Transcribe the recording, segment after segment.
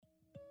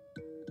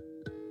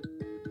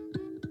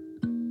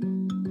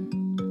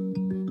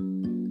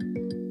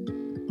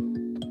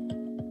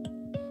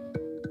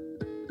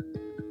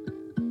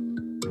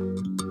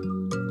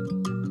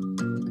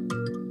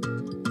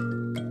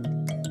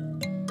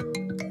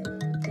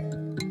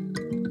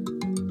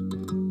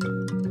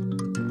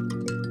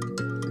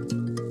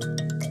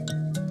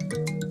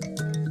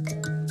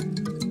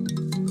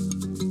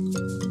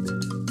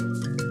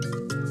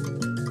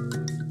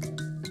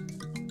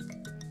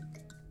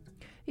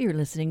You're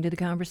listening to The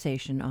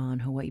Conversation on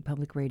Hawaii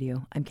Public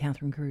Radio. I'm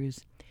Catherine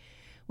Cruz.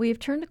 We have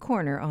turned the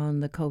corner on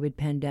the COVID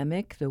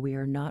pandemic, though we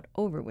are not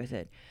over with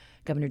it.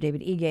 Governor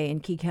David Ige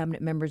and key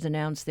cabinet members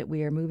announced that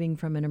we are moving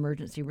from an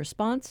emergency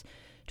response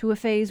to a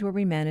phase where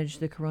we manage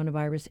the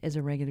coronavirus as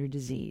a regular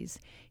disease.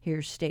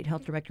 Here's State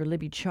Health Director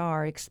Libby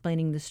Char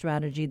explaining the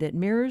strategy that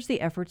mirrors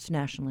the efforts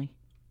nationally.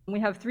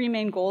 We have three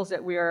main goals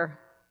that we are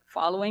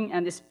following,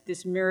 and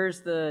this mirrors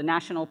the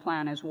national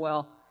plan as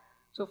well.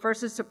 So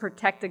first is to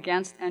protect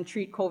against and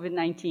treat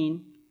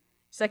COVID-19.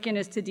 Second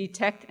is to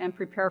detect and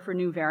prepare for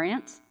new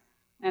variants.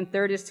 And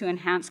third is to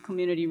enhance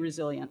community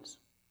resilience.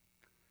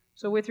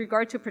 So with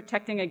regard to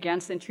protecting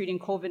against and treating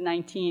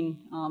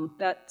COVID-19,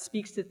 that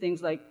speaks to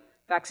things like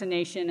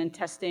vaccination and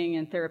testing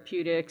and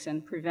therapeutics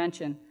and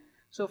prevention.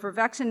 So for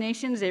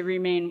vaccinations, they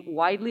remain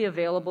widely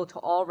available to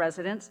all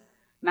residents.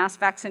 Mass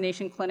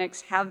vaccination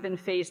clinics have been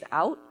phased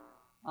out,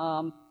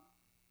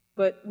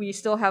 but we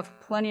still have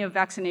plenty of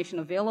vaccination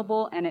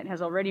available, and it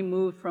has already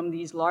moved from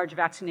these large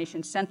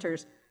vaccination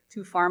centers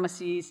to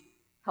pharmacies,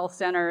 health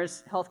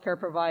centers, healthcare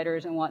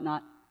providers, and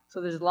whatnot. So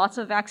there's lots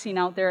of vaccine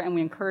out there, and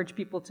we encourage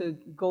people to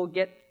go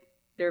get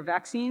their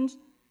vaccines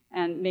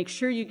and make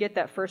sure you get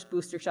that first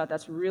booster shot.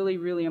 That's really,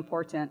 really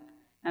important.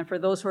 And for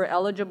those who are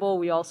eligible,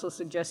 we also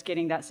suggest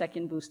getting that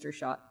second booster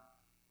shot.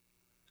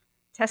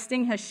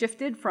 Testing has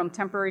shifted from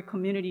temporary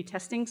community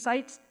testing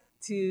sites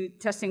to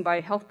testing by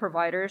health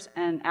providers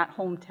and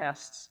at-home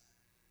tests.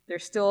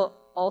 There's still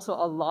also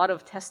a lot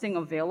of testing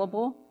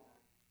available.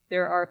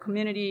 There are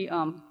community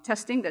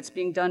testing that's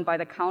being done by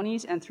the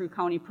counties and through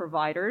county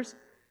providers,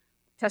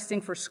 testing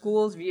for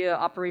schools via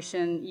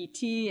Operation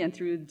ET and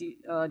through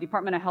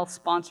Department of Health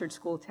sponsored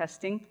school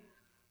testing.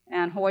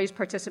 And Hawaii is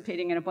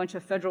participating in a bunch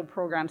of federal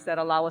programs that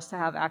allow us to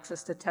have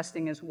access to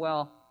testing as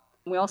well.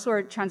 We also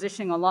are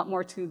transitioning a lot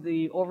more to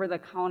the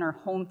over-the-counter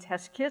home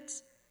test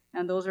kits,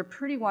 and those are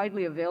pretty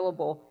widely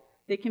available.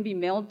 They can be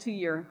mailed to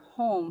your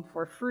home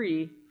for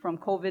free from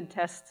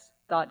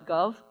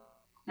covidtests.gov.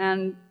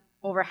 And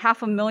over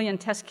 500,000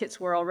 test kits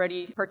were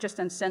already purchased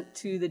and sent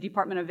to the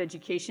Department of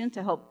Education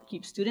to help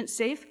keep students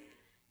safe.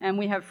 And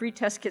we have free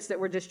test kits that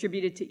were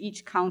distributed to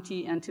each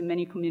county and to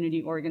many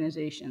community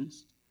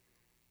organizations.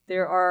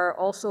 There are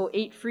also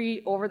 8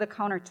 free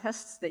over-the-counter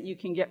tests that you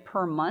can get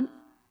per month.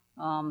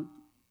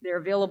 They're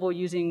available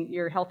using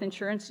your health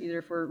insurance,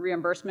 either for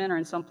reimbursement or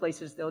in some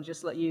places they'll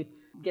just let you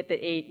get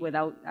the 8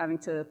 without having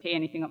to pay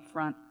anything up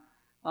front.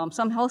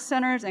 Some health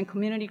centers and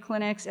community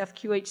clinics,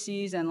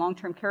 FQHCs, and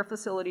long-term care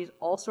facilities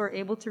also are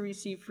able to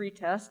receive free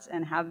tests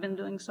and have been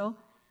doing so.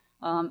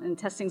 And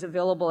testing's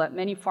available at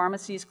many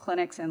pharmacies,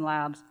 clinics, and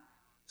labs.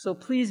 So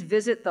please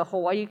visit the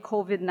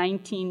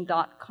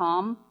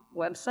hawaiicovid19.com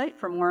website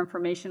for more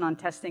information on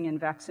testing and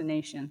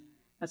vaccination.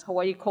 That's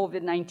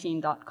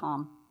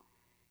hawaiicovid19.com.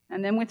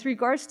 And then with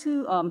regards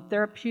to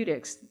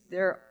therapeutics,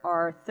 there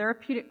are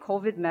therapeutic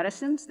COVID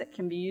medicines that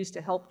can be used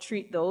to help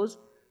treat those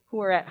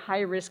who are at high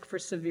risk for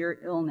severe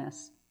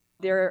illness.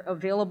 They're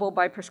available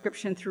by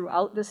prescription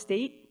throughout the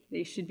state.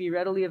 They should be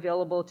readily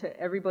available to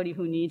everybody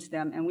who needs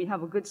them, and we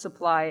have a good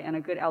supply and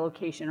a good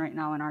allocation right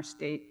now in our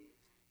state.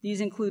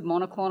 These include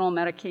monoclonal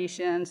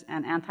medications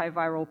and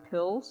antiviral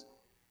pills.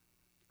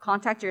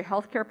 Contact your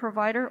healthcare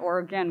provider, or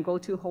again, go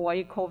to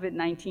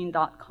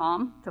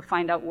hawaiicovid19.com to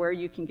find out where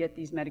you can get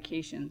these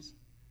medications.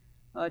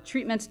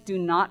 Treatments do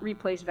not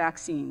replace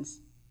vaccines,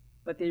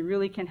 but they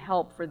really can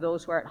help for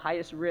those who are at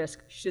highest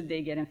risk should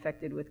they get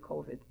infected with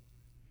COVID.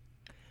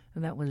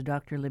 And that was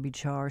Dr. Libby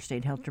Char,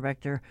 State Health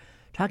Director,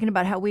 talking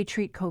about how we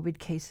treat COVID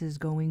cases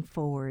going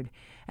forward.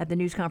 At the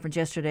news conference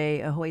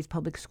yesterday, Hawaii's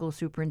public school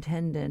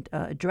superintendent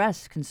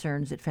addressed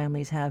concerns that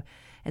families have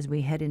as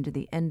we head into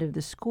the end of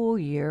the school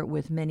year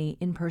with many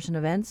in-person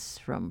events,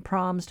 from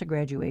proms to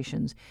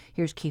graduations.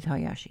 Here's Keith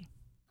Hayashi.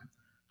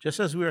 Just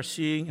as we are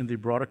seeing in the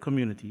broader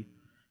community,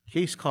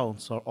 case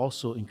counts are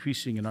also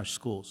increasing in our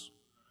schools.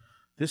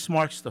 This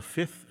marks the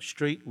 5th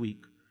straight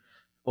week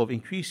of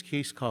increased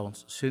case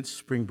counts since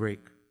spring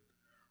break.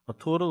 A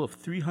total of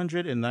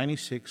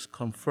 396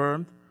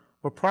 confirmed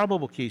or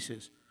probable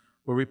cases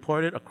were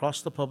reported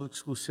across the public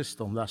school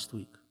system last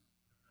week.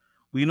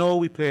 We know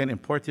we play an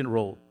important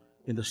role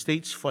in the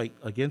state's fight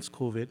against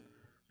COVID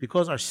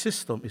because our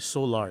system is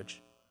so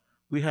large.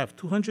 We have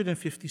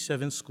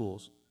 257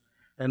 schools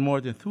and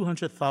more than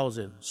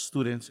 200,000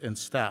 students and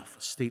staff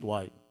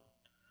statewide.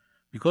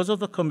 Because of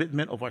the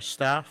commitment of our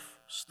staff,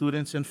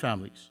 students, and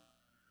families,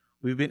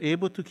 we've been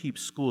able to keep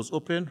schools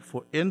open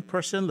for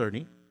in-person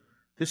learning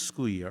this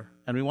school year,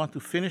 and we want to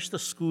finish the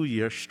school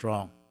year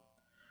strong.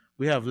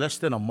 We have less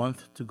than a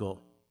month to go.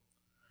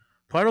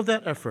 Part of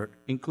that effort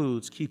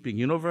includes keeping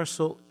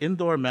universal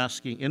indoor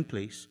masking in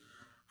place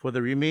for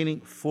the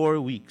remaining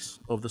 4 weeks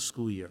of the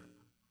school year.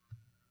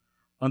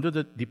 Under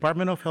the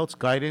Department of Health's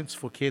guidance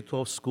for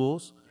K-12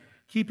 schools,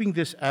 keeping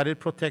this added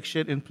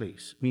protection in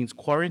place means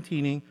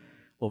quarantining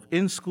of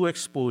in-school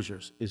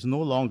exposures is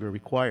no longer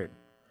required.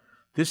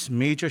 This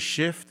major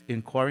shift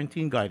in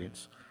quarantine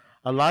guidance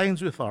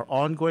aligns with our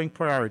ongoing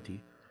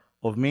priority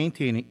of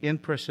maintaining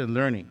in-person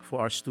learning for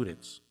our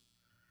students.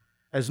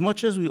 As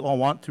much as we all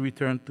want to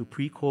return to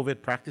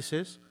pre-COVID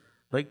practices,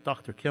 like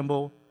Dr.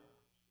 Kimball,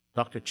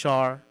 Dr.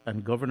 Char,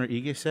 and Governor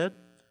Ige said,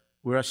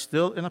 we are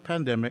still in a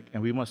pandemic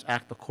and we must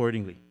act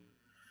accordingly.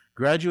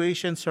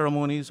 Graduation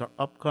ceremonies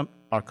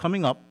are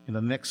coming up in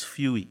the next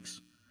few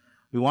weeks.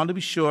 We want to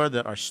be sure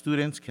that our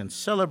students can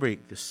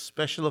celebrate this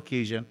special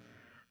occasion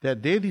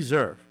that they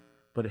deserve,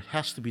 but it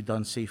has to be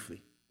done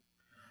safely.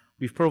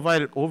 We've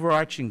provided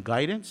overarching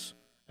guidance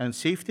and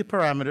safety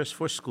parameters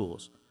for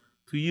schools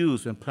to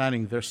use when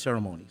planning their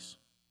ceremonies.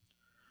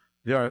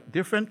 There are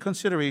different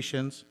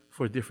considerations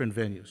for different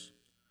venues.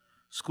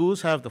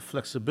 Schools have the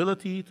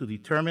flexibility to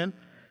determine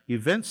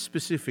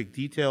event-specific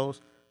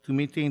details to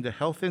maintain the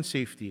health and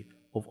safety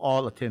of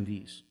all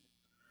attendees.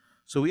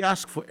 So we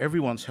ask for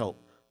everyone's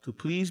help to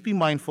please be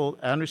mindful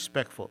and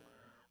respectful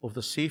of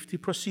the safety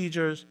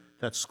procedures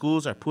that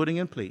schools are putting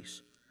in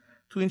place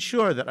to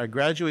ensure that our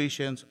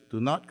graduations do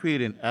not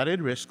create an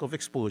added risk of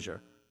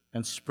exposure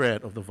and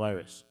spread of the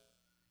virus.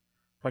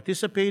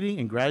 Participating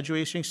in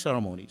graduation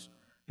ceremonies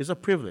is a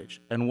privilege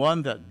and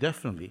one that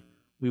definitely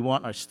we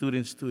want our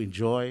students to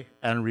enjoy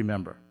and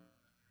remember.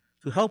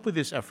 To help with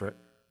this effort,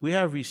 we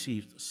have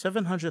received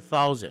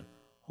 700,000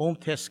 home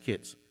test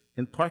kits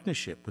in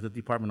partnership with the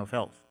Department of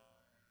Health.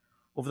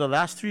 Over the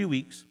last 3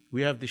 weeks,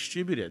 we have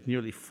distributed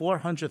nearly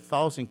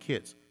 400,000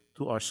 kits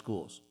to our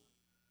schools.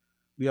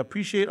 We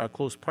appreciate our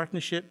close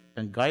partnership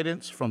and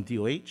guidance from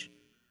DOH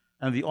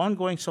and the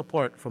ongoing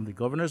support from the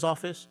Governor's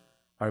Office,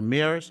 our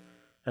mayors,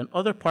 and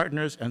other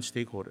partners and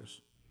stakeholders.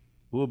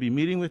 We will be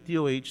meeting with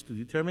DOH to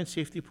determine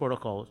safety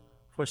protocols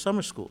for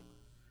summer school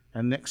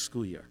and next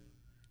school year,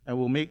 and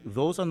we'll make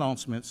those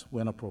announcements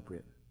when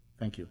appropriate.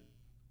 Thank you.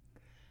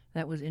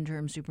 That was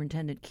Interim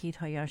Superintendent Keith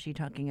Hayashi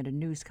talking at a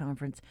news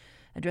conference,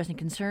 addressing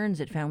concerns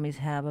that families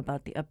have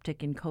about the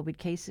uptick in COVID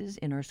cases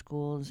in our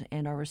schools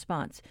and our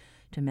response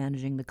to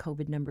managing the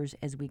COVID numbers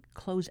as we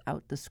close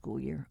out the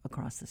school year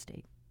across the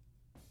state.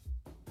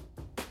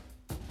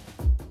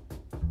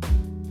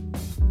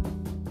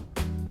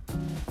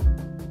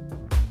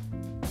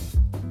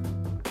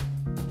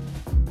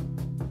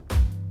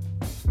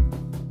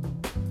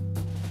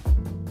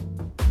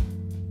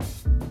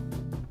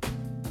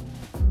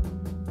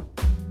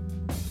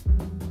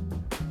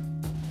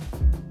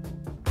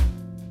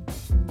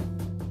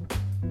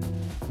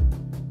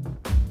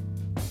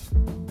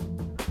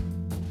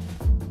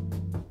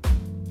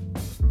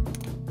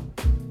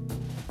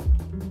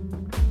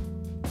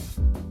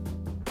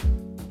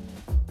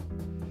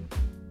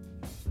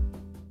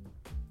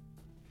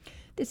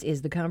 This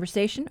is The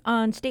Conversation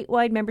on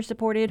statewide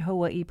member-supported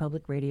Hawaii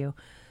Public Radio.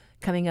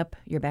 Coming up,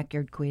 your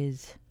backyard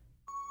quiz.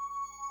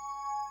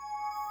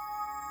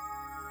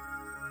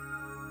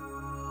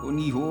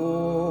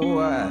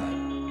 Unihoa,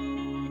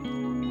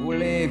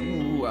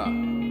 ulehua,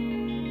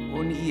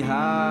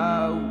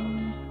 unihau,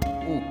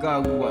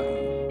 ukauai,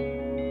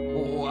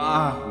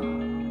 oahu,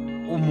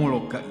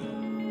 umolokai,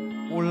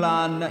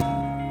 ulanai,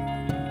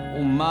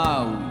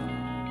 umaui,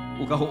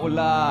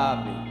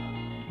 ukaho'olabe,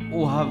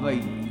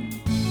 uhawaii.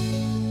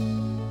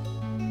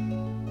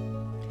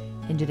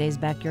 In today's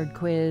backyard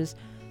quiz,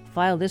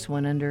 file this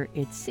one under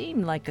 "It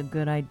seemed like a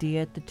good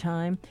idea at the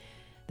time."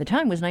 The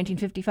time was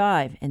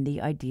 1955, and the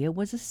idea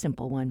was a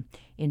simple one.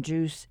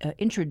 Introduce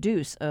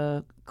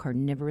a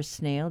carnivorous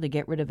snail to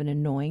get rid of an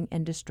annoying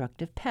and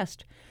destructive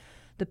pest.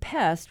 The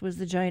pest was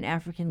the giant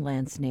African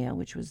land snail,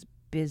 which was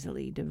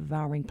busily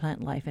devouring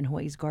plant life in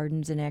Hawaii's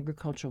gardens and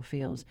agricultural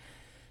fields.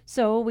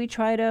 So we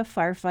tried a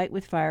firefight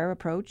with fire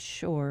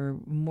approach, or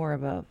more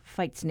of a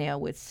fight snail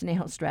with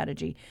snail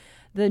strategy.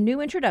 The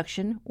new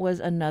introduction was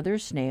another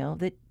snail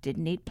that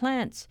didn't eat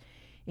plants.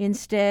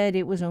 Instead,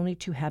 it was only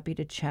too happy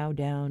to chow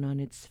down on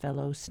its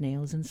fellow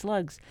snails and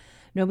slugs.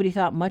 Nobody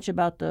thought much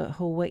about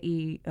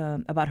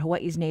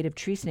Hawaii's native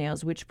tree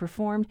snails, which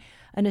performed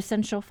an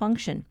essential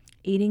function,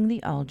 eating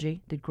the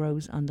algae that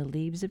grows on the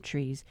leaves of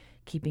trees,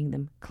 keeping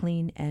them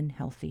clean and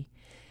healthy.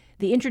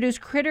 The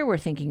introduced critter we're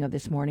thinking of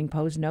this morning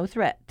posed no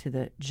threat to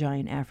the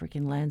giant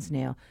African land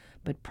snail,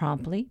 but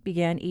promptly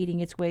began eating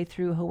its way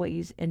through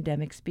Hawaii's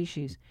endemic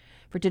species.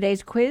 For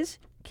today's quiz,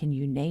 can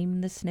you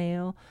name the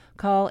snail?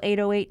 Call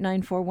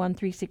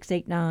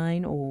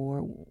 808-941-3689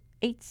 or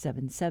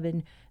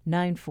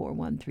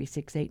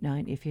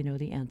 877-941-3689 if you know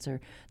the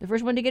answer. The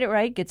first one to get it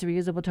right gets a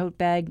reusable tote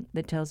bag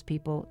that tells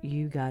people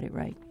you got it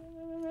right.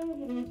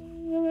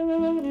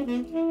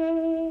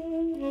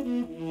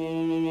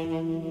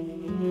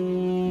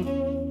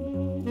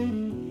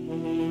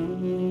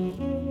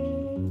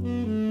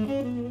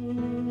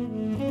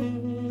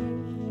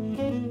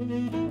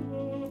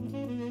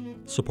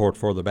 Support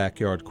for the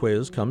Backyard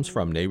Quiz comes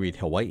from NAREIT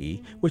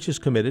Hawaii, which is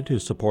committed to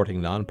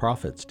supporting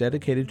nonprofits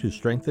dedicated to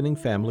strengthening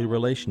family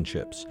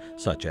relationships,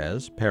 such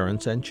as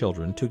Parents and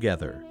Children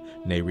Together.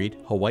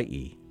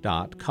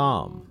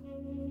 NAREITHawaii.com.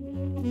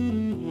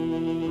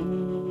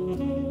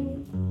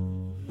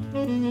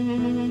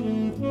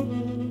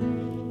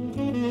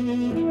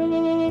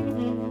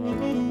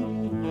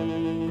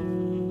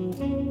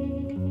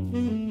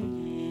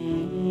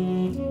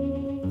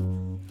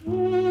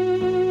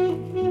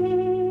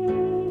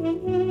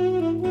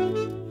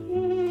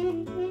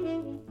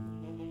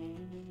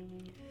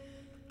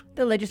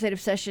 The legislative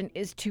session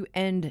is to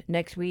end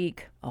next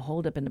week. A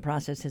holdup in the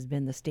process has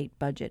been the state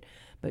budget,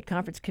 but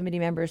conference committee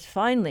members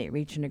finally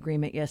reached an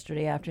agreement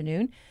yesterday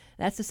afternoon.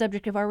 That's the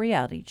subject of our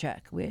reality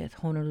check with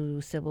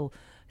Honolulu Civil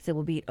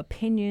Beat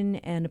opinion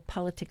and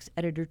politics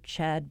editor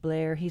Chad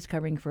Blair. He's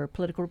covering for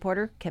political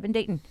reporter Kevin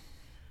Dayton.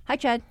 Hi,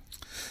 Chad.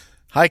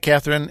 Hi,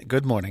 Catherine.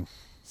 Good morning.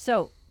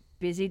 So,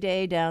 busy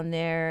day down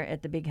there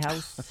at the big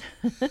house.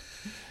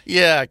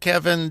 Yeah,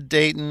 Kevin,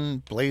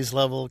 Dayton, Blaze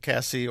Level,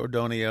 Cassie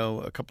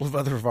Ordonio, a couple of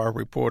other of our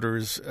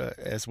reporters,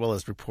 as well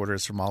as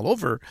reporters from all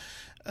over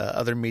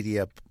other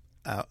media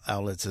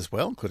outlets as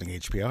well, including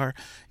HPR.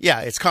 Yeah,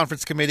 it's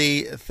conference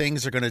committee.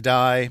 Things are going to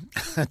die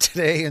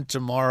today and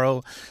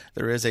tomorrow.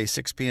 There is a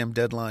 6 p.m.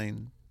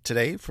 deadline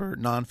today for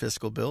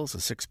non-fiscal bills, a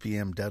 6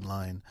 p.m.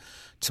 deadline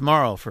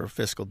tomorrow for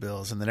fiscal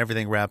bills, and then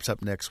everything wraps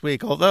up next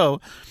week.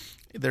 Although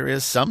there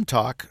is some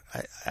talk,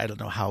 I don't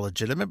know how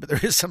legitimate, but there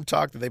is some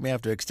talk that they may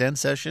have to extend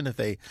session if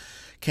they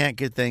can't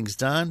get things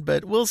done.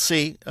 But we'll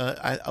see.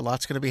 A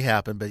lot's going to be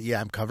happening. But yeah,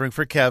 I'm covering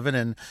for Kevin,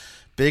 and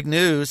big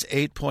news,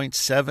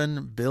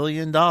 $8.7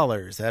 billion.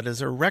 That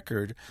is a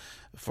record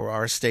for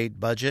our state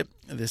budget.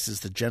 This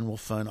is the general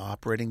fund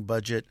operating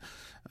budget.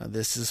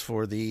 This is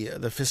for the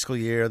fiscal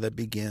year that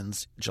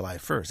begins July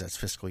 1st. That's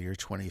fiscal year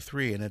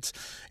 23, and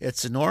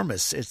it's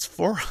enormous. It's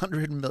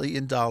 $400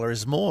 million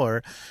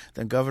more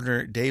than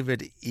Governor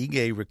David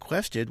Ige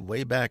requested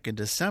way back in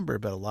December,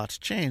 but a lot's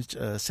changed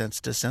since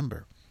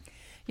December.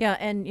 Yeah,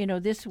 and,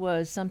 this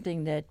was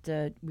something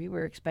that we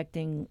were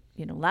expecting,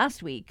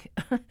 last week,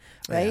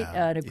 right?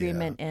 Yeah, An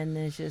agreement, yeah. and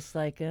it's just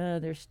like,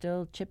 they're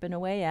still chipping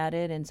away at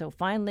it. And so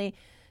finally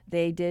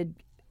they did,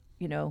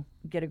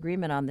 get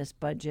agreement on this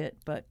budget.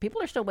 But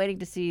people are still waiting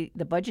to see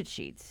the budget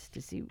sheets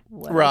to see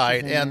what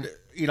Right, else is in and,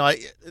 there.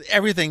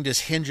 everything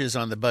just hinges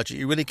on the budget.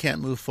 You really can't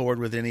move forward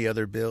with any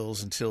other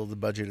bills until the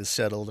budget is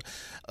settled.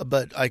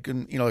 But I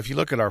can, if you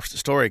look at our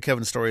story,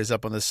 Kevin's story is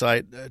up on the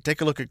site.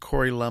 Take a look at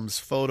Corey Lum's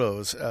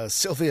photos.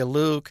 Sylvia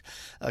Luke,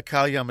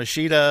 Kyle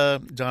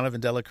Yamashita, Donovan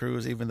Dela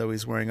Cruz, even though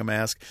he's wearing a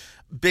mask.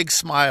 Big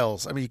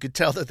smiles. I mean, you could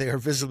tell that they are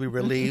visibly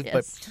relieved.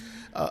 Yes.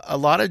 But a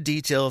lot of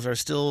details are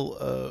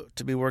still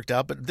to be worked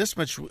out. But this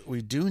much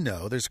we do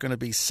know. There's going to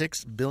be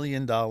 $6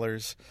 billion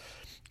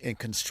in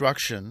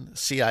construction,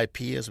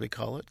 CIP as we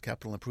call it,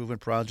 capital improvement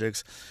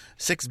projects,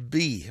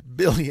 $6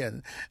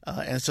 billion.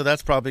 And so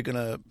that's probably going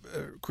to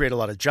create a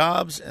lot of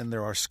jobs. And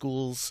there are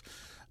schools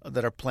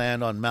that are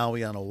planned on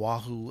Maui, on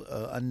Oahu.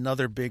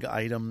 Another big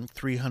item,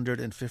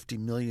 $350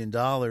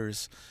 million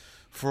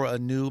for a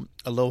new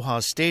Aloha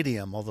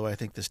Stadium, although I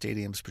think the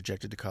stadium's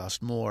projected to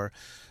cost more.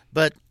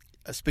 But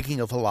speaking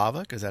of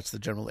Halava, because that's the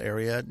general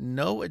area,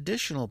 no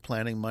additional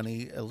planning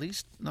money, at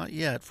least not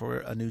yet, for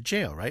a new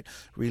jail, right?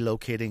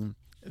 Relocating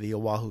the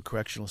Oahu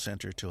Correctional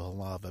Center to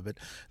Halava. But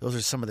those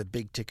are some of the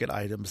big-ticket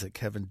items that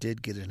Kevin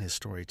did get in his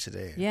story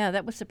today. Yeah,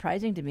 that was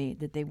surprising to me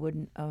that they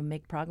wouldn't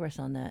make progress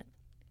on that,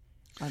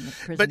 on the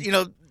prison. But,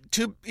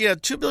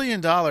 $2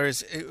 billion,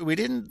 we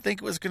didn't think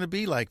it was going to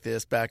be like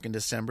this back in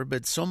December,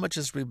 but so much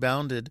has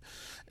rebounded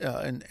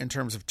in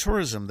terms of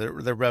tourism,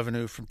 the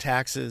revenue from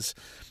taxes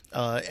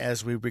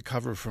as we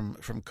recover from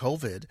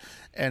COVID.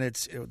 And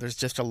there's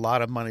just a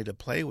lot of money to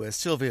play with.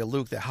 Sylvia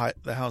Luke, the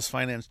House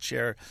Finance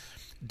Chair,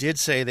 did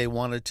say they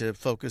wanted to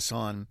focus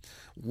on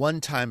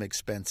one-time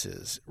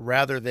expenses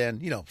rather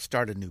than,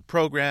 start a new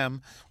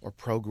program or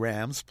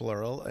programs,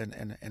 plural,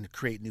 and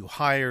create new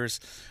hires.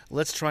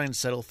 Let's try and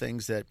settle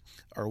things that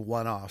are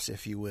one-offs,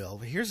 if you will.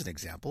 Here's an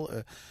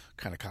example.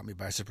 Kind of caught me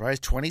by surprise.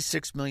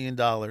 $26 million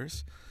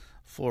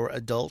for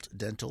adult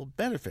dental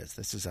benefits.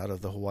 This is out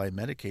of the Hawaii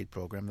Medicaid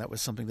program. That was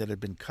something that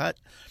had been cut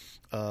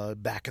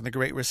back in the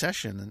Great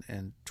Recession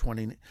in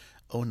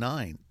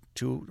 2009.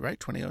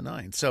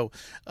 2009. So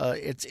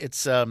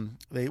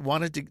they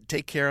wanted to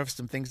take care of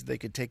some things that they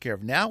could take care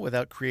of now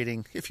without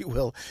creating, if you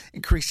will,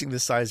 increasing the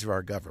size of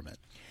our government.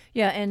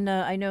 Yeah, and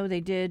I know they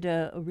did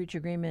reach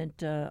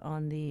agreement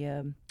on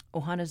the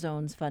Ohana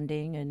Zones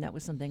funding, and that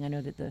was something I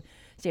know that the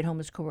state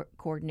homeless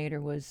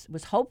coordinator was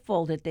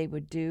hopeful that they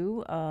would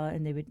do,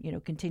 and they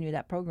would continue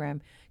that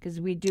program because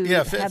we do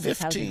have this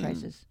housing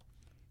crisis.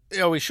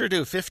 Yeah, we sure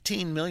do.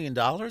 $15 million,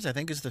 I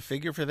think, is the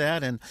figure for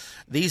that, and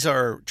these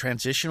are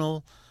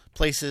transitional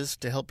places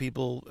to help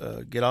people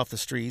get off the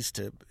streets,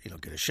 to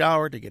get a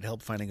shower, to get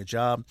help finding a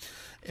job.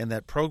 And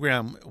that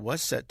program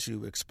was set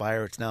to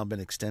expire. It's now been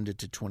extended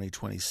to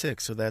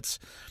 2026. So that's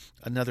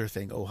another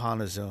thing.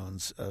 Ohana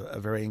Zones, a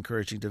very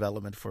encouraging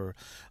development for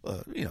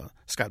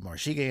Scott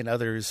Marshige and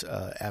others,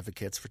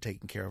 advocates for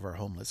taking care of our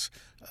homeless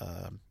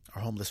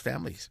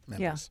families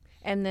members. Yeah.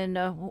 And then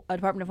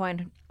Department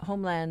of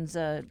Homeland's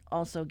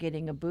also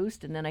getting a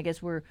boost. And then I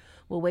guess we'll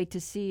wait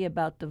to see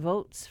about the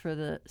votes for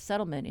the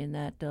settlement in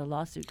that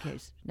lawsuit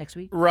case next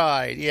week.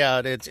 Right. Yeah.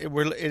 It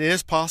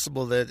is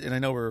possible that, and I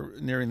know we're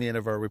nearing the end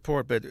of our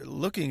report, but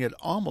looking at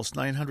almost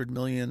 $900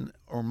 million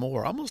or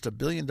more, almost $1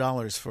 billion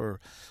for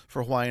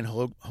Hawaiian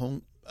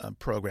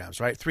programs,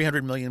 right?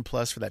 $300 million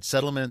plus for that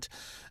settlement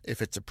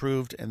if it's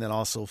approved, and then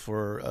also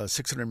for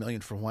 $600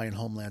 million for Hawaiian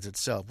Homelands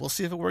itself. We'll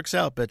see if it works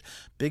out, but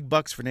big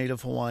bucks for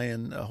Native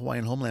Hawaiian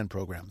Homeland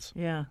programs.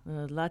 Yeah,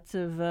 lots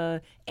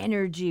of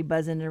energy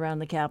buzzing around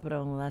the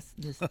Capitol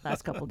this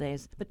last couple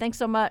days. But thanks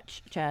so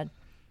much, Chad.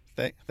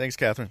 Thanks,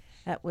 Catherine.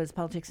 That was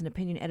Politics and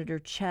Opinion editor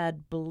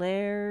Chad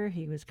Blair.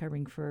 He was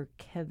covering for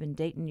Kevin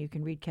Dayton. You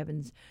can read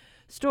Kevin's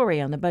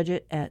story on the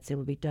budget at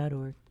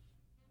sablebeat.org.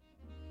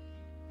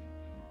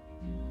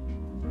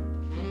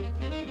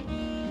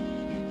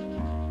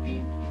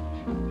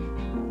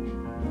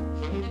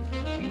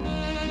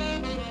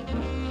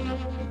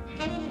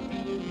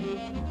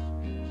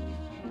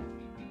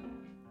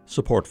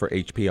 Support for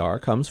HPR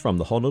comes from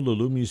the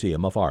Honolulu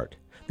Museum of Art.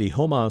 The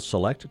Homa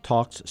Select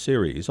Talks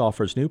series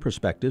offers new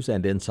perspectives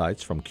and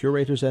insights from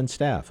curators and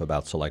staff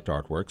about select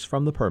artworks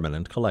from the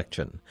permanent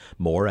collection.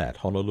 More at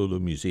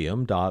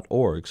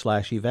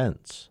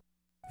honolulumuseum.org/events.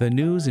 The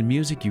news and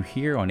music you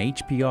hear on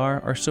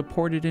HPR are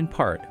supported in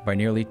part by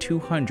nearly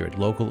 200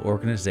 local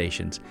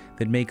organizations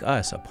that make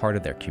us a part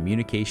of their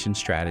communication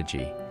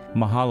strategy.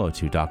 Mahalo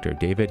to Dr.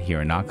 David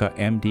Hironaka,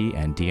 MD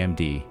and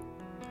DMD,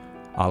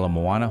 Ala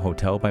Moana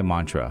Hotel by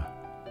Mantra,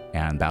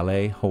 and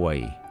Ballet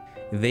Hawaii.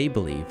 They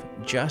believe,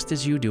 just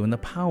as you do, in the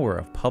power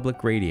of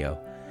public radio.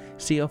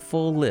 See a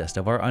full list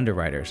of our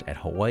underwriters at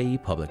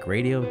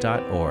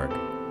hawaiipublicradio.org.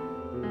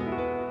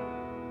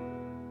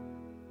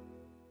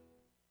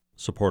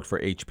 Support for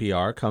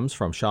HPR comes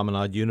from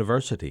Chaminade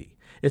University.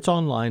 Its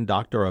online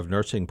Doctor of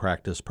Nursing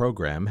Practice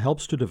program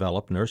helps to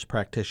develop nurse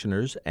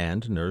practitioners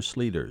and nurse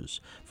leaders.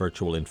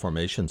 Virtual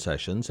information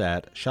sessions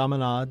at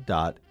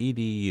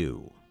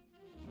chaminade.edu.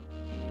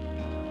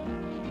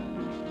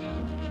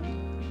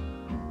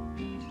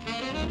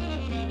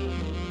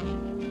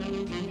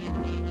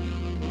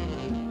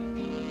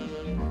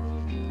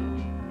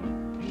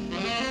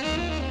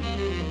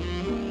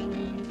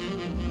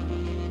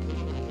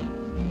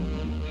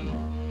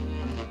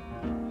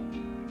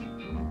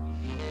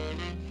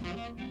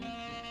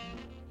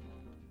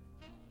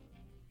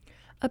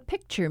 A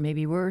picture may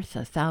be worth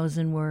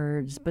 1,000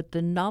 words, but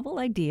the novel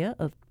idea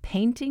of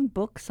painting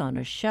books on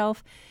a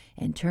shelf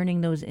and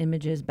turning those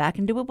images back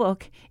into a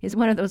book is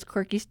one of those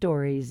quirky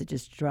stories that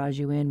just draws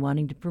you in,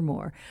 wanting for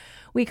more.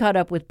 We caught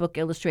up with book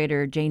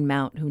illustrator Jane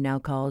Mount, who now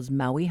calls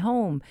Maui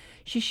home.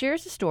 She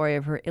shares the story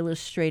of her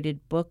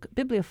illustrated book,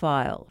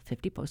 Bibliophile,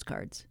 50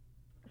 postcards.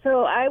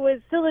 So I was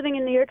still living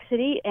in New York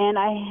City, and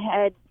I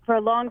had, for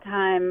a long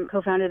time,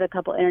 co-founded a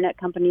couple internet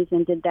companies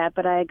and did that,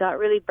 but I got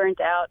really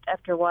burnt out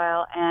after a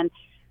while, and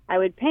I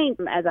would paint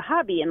as a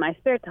hobby in my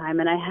spare time,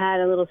 and I had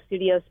a little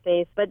studio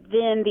space. But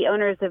then the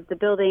owners of the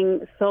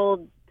building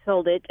sold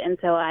it, and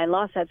so I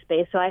lost that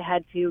space. So I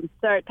had to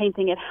start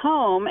painting at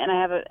home, and I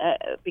have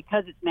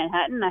because it's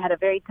Manhattan, I had a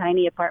very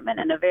tiny apartment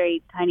and a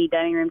very tiny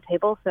dining room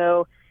table.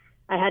 So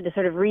I had to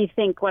sort of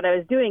rethink what I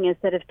was doing.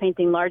 Instead of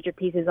painting larger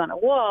pieces on a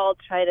wall,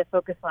 try to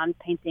focus on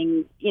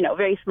painting,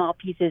 very small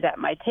pieces at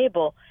my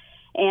table.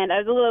 And I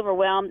was a little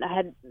overwhelmed. I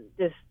had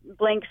this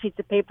blank sheets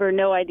of paper,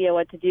 no idea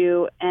what to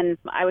do. And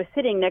I was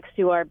sitting next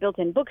to our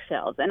built-in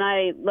bookshelves. And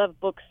I love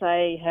books.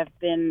 I have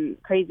been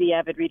crazy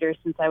avid reader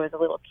since I was a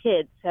little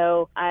kid.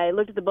 So I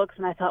looked at the books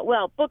and I thought,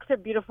 well, books are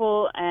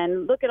beautiful.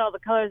 And look at all the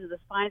colors of the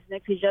spines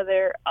next to each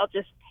other. I'll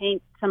just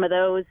paint some of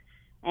those.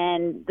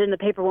 And then the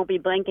paper won't be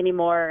blank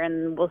anymore.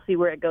 And we'll see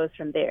where it goes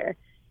from there.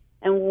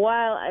 And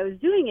while I was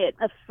doing it,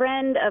 a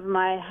friend of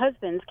my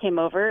husband's came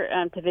over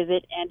to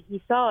visit, and he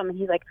saw them, and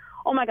he's like,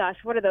 oh, my gosh,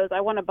 what are those?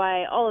 I want to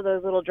buy all of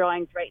those little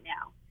drawings right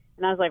now.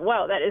 And I was like,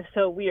 wow, that is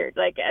so weird.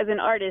 Like, as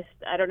an artist,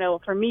 I don't know,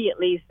 for me at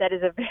least, that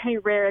is a very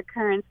rare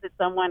occurrence that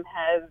someone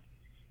has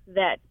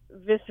that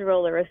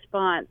visceral a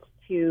response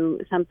to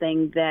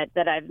something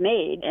that I've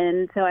made.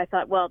 And so I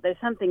thought, well, there's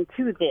something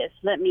to this.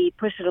 Let me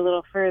push it a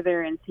little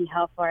further and see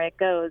how far it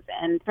goes.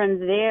 And from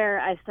there,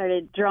 I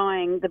started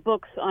drawing the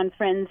books on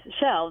friends'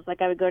 shelves.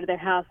 Like, I would go to their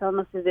house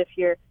almost as if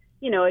you're,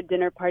 a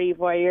dinner party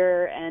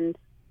voyeur and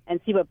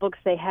see what books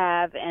they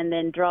have and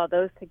then draw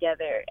those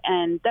together.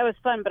 And that was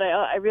fun, but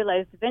I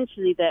realized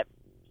eventually that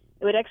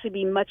it would actually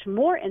be much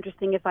more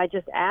interesting if I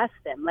just asked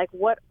them, like,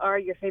 what are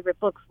your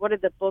favorite books? What are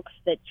the books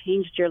that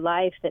changed your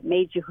life, that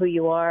made you who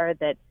you are,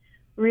 that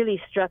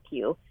really struck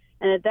you?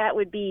 And it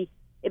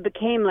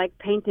became like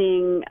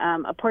painting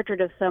a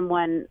portrait of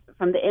someone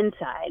from the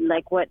inside,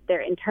 like what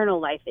their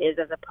internal life is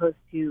as opposed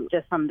to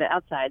just from the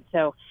outside.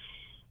 So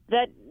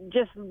that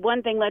just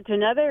one thing led to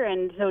another,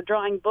 and so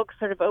drawing books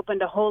sort of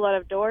opened a whole lot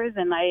of doors,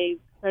 and I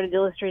started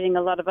illustrating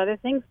a lot of other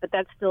things, but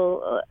that's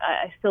still,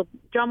 I still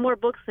draw more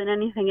books than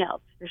anything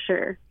else, for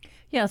sure.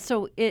 Yeah,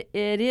 so it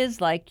is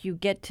like you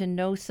get to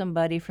know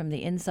somebody from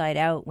the inside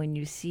out when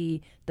you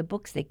see the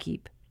books they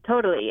keep.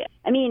 Totally.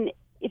 I mean,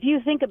 if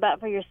you think about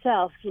for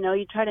yourself,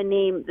 you try to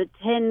name the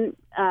 10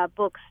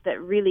 books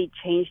that really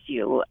changed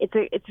you.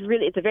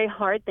 It's a very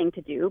hard thing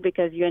to do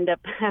because you end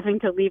up having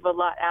to leave a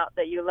lot out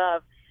that you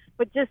love.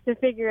 But just to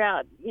figure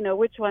out,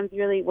 which ones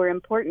really were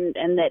important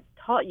and that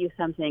taught you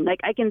something. Like,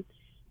 I can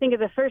think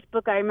of the first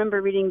book I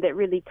remember reading that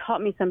really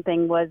taught me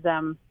something was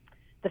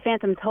The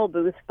Phantom Toll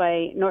Booth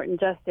by Norton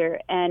Juster,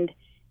 and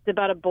it's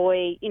about a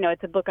boy,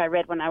 it's a book I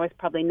read when I was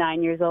probably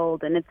 9 years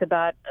old, and it's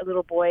about a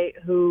little boy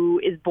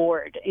who is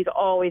bored. He's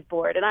always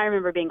bored, and I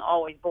remember being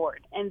always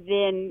bored. And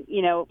then,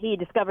 he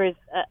discovers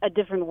a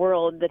different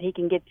world that he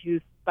can get to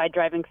by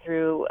driving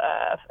through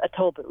a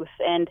toll booth.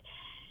 And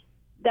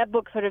that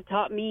book sort of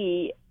taught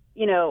me,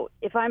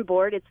 if I'm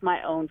bored, it's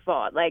my own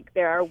fault. Like,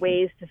 there are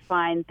ways to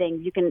find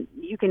things.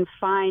 You can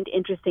find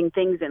interesting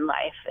things in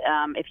life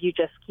if you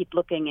just keep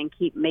looking and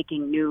keep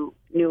making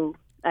new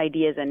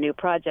ideas and new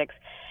projects.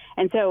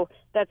 And so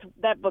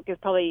that book is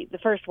probably the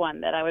first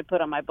one that I would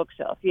put on my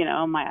bookshelf,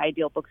 my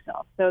ideal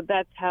bookshelf. So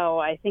that's how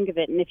I think of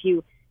it. And if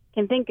you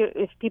can think,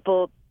 if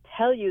people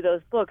tell you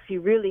those books, you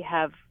really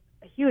have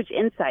a huge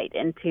insight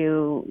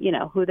into,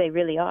 who they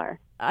really are.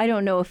 I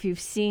don't know if you've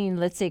seen,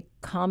 let's say,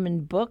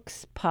 common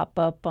books pop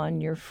up on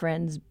your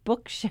friends'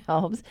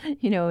 bookshelves,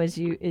 as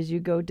you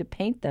go to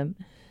paint them.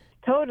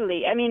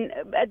 Totally. I mean,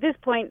 at this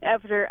point,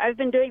 after I've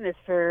been doing this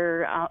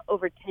for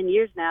over 10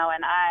 years now,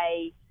 and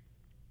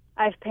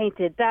I've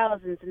painted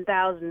thousands and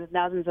thousands and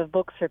thousands of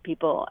books for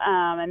people,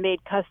 and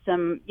made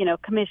custom,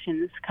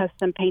 commissions,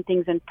 custom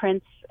paintings and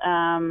prints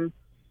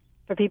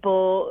for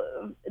people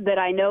that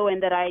I know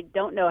and that I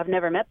don't know, I've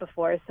never met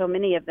before, so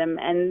many of them.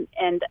 And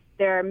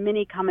there are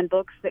many common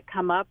books that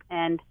come up,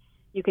 and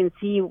you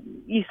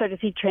start to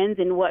see trends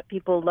in what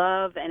people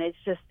love, and it's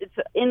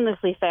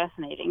endlessly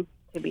fascinating,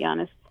 to be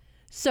honest.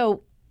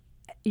 So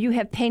you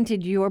have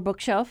painted your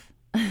bookshelf?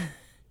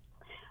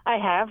 I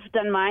have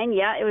done mine.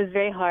 Yeah, it was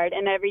very hard.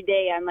 And every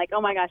day I'm like,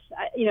 oh my gosh,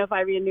 if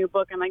I read a new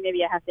book, I'm like,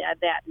 maybe I have to add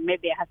that, and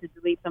maybe I have to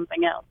delete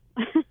something else.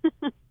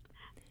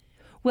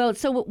 Well,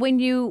 so when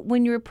you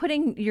were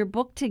putting your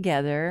book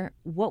together,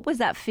 what was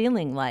that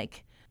feeling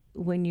like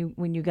when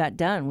you got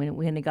done,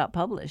 when it got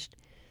published?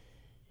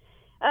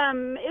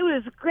 It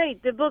was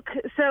great. The book.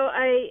 So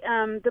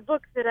the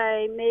book that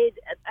I made,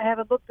 I have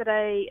a book that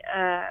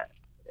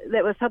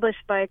that was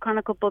published by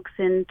Chronicle Books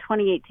in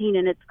 2018,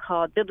 and it's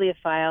called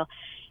Bibliophile.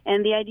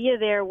 And the idea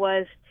there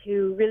was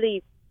to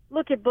really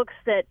look at books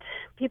that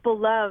people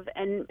love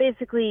and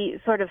basically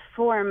sort of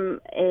form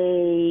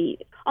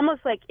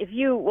almost like if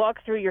you walk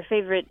through your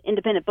favorite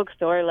independent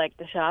bookstore, like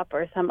The Shop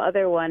or some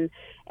other one,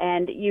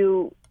 and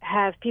you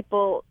have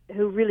people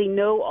who really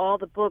know all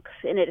the books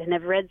in it and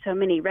have read so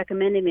many,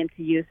 recommending them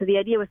to you. So the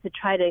idea was to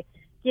try to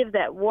give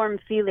that warm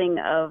feeling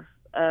of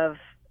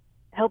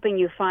helping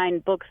you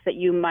find books that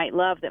you might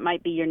love, that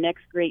might be your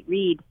next great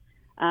read,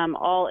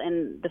 all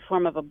in the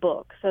form of a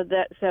book.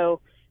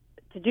 So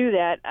to do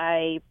that,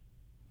 I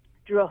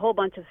drew a whole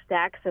bunch of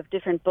stacks of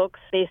different books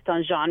based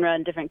on genre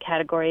and different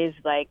categories,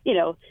 like,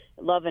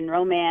 love and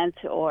romance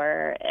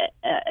or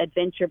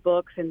adventure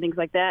books and things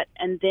like that.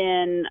 And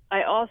then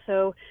I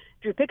also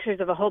drew pictures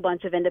of a whole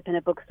bunch of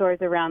independent bookstores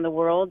around the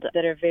world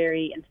that are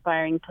very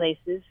inspiring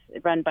places,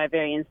 run by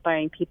very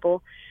inspiring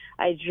people.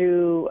 I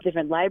drew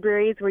different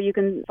libraries where you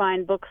can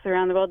find books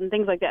around the world and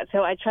things like that.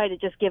 So I tried to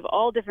just give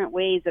all different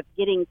ways of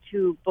getting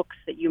to books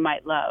that you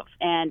might love.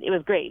 And it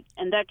was great.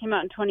 And that came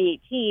out in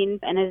 2018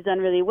 and has done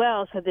really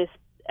well. So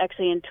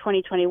actually in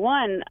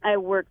 2021, I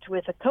worked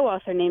with a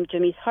co-author named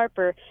Janice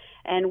Harper,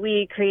 and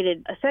we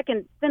created a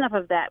second spin-off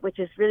of that, which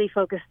is really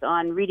focused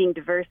on reading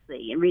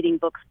diversely and reading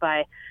books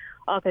by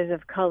authors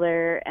of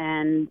color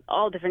and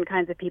all different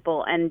kinds of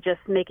people, and just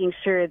making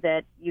sure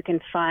that you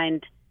can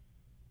find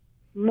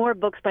more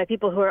books by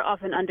people who are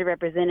often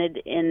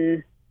underrepresented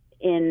in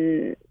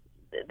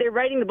they're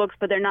writing the books,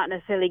 but they're not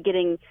necessarily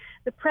getting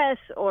the press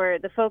or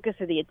the focus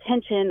or the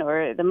attention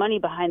or the money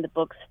behind the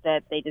books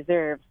that they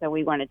deserve. So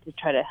we wanted to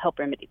try to help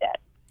remedy that.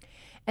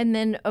 And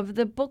then of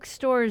the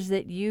bookstores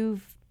that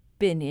you've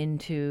been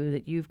into,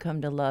 that you've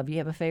come to love, you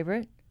have a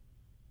favorite?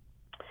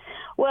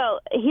 Well,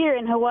 here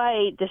in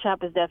Hawaii, The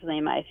Shop is definitely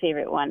my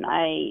favorite one.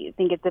 I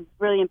think it's a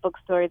brilliant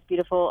bookstore. It's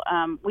beautiful.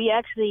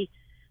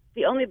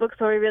 The only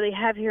bookstore we really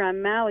have here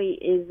on Maui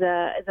is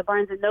a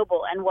Barnes &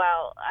 Noble, and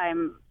while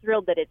I'm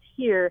thrilled that it's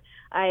here,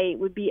 I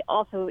would be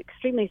also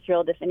extremely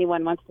thrilled if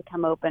anyone wants to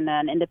come open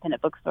an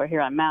independent bookstore here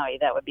on Maui.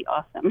 That would be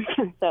awesome.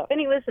 So if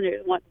any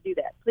listeners want to do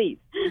that, please,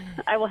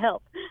 I will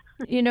help.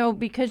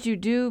 Because you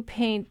do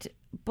paint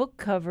book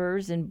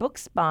covers and book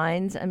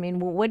spines, I mean,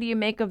 what do you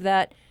make of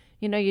that?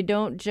 You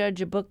don't judge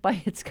a book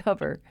by its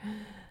cover.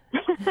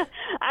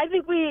 I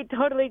think we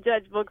totally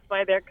judge books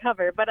by their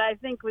cover, but I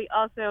think we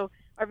also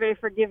are very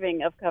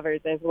forgiving of covers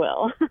as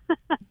well.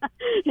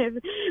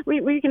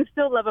 We can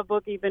still love a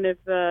book even if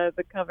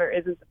the cover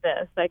isn't the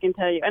best, I can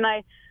tell you. And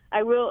I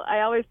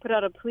always put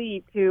out a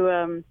plea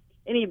to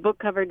any book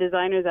cover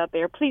designers out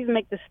there, please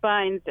make the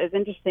spines as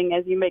interesting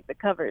as you make the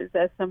covers,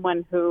 as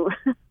someone who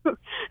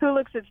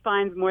looks at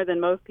spines more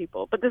than most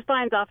people. But the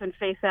spines often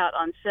face out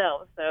on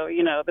shelves, so,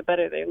 the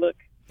better they look,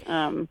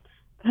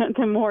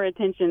 the more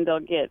attention they'll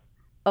get.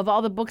 Of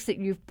all the books that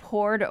you've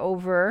poured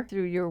over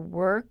through your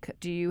work,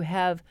 do you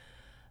have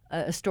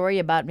a story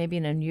about maybe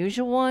an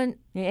unusual one?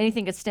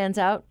 Anything that stands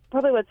out?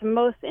 Probably what's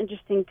most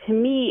interesting to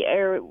me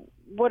are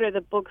what are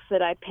the books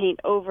that I paint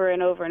over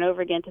and over and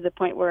over again, to the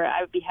point where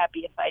I would be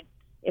happy if I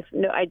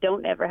I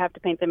don't ever have to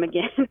paint them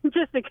again,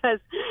 just because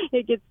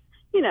it gets,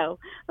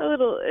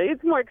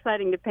 it's more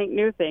exciting to paint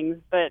new things.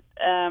 But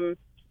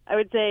I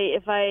would say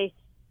if I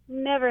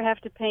never have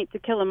to paint To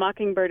Kill a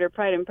Mockingbird or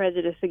Pride and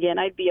Prejudice again,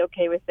 I'd be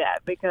okay with that,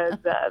 because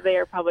they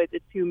are probably the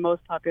two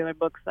most popular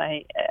books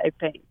I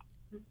paint.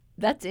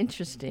 That's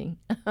interesting.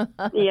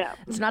 Yeah.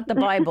 It's not the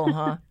Bible,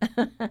 huh?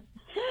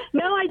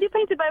 No, I do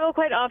paint the Bible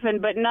quite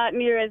often, but not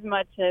near as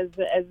much as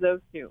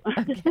those two.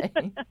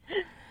 Okay.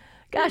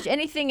 Gosh,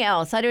 anything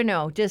else? I don't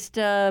know. Just,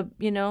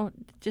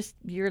 just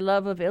your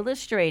love of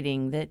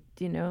illustrating that,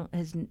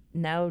 has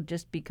now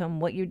just become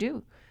what you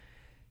do.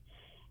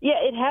 Yeah,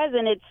 it has,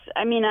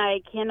 and I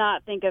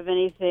cannot think of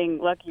anything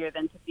luckier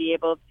than to be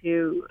able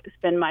to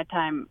spend my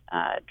time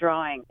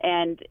drawing.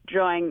 And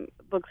drawing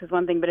books is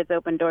one thing, but it's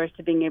opened doors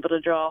to being able to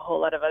draw a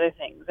whole lot of other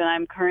things. And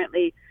I'm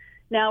currently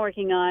now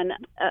working on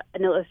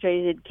an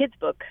illustrated kids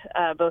book,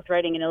 both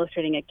writing and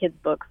illustrating a kids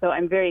book. So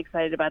I'm very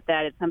excited about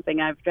that. It's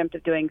something I've dreamt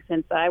of doing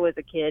since I was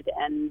a kid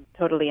and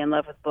totally in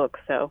love with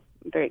books. So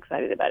I'm very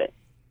excited about it.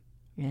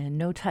 And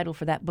no title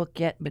for that book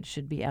yet, but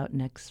should be out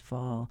next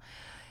fall.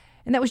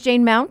 And that was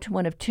Jane Mount,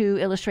 one of two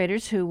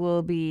illustrators who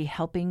will be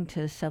helping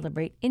to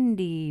celebrate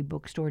Indie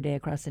Bookstore Day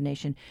across the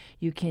nation.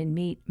 You can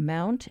meet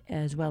Mount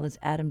as well as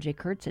Adam J.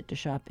 Kurtz at the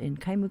shop in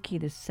Kaimuki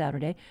this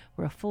Saturday,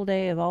 where a full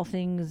day of all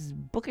things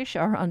bookish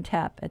are on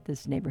tap at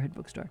this neighborhood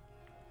bookstore.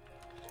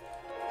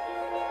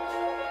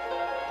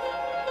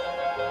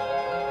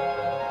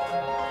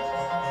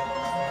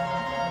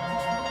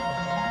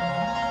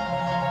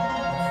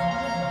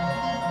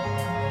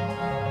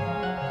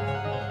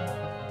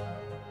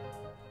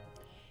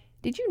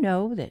 Did you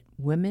know that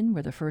women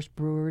were the first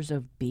brewers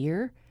of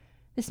beer?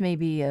 This may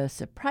be a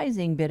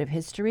surprising bit of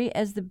history,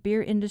 as the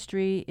beer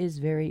industry is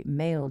very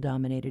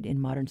male-dominated in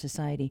modern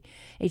society.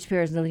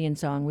 HPR's Lillian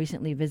Song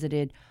recently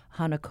visited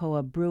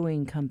Hanakoa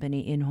Brewing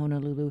Company in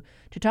Honolulu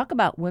to talk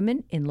about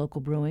women in local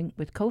brewing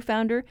with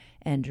co-founder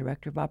and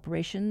director of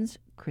operations,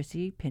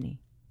 Chrissy Pinney.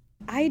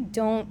 I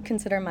don't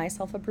consider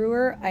myself a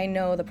brewer. I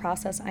know the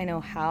process, I know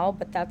how,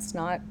 but that's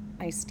not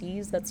my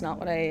steez. That's not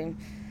what I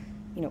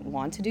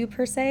want to do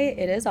per se.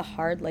 It is a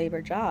hard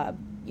labor job.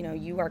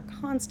 You are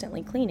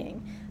constantly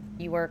cleaning.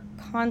 You are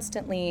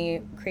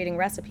constantly creating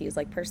recipes.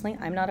 Like, personally,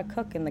 I'm not a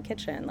cook in the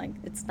kitchen. Like,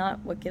 it's not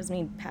what gives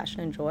me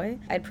passion and joy.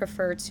 I'd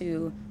prefer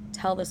to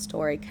tell the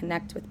story,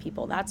 connect with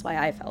people. That's why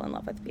I fell in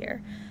love with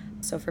beer.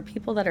 So for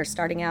people that are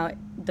starting out,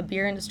 the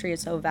beer industry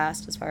is so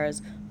vast as far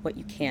as what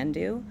you can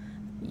do.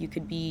 You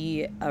could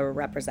be a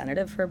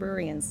representative for a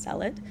brewery and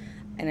sell it.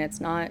 And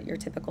it's not your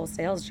typical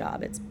sales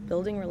job. It's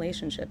building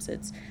relationships.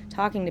 It's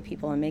talking to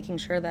people and making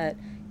sure that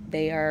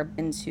they are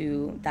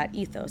into that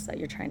ethos that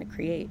you're trying to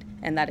create,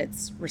 and that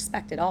it's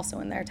respected also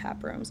in their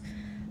tap rooms.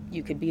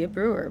 You could be a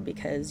brewer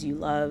because you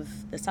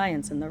love the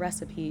science and the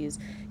recipes.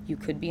 You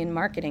could be in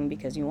marketing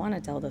because you want to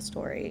tell the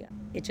story.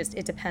 It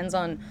depends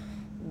on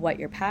what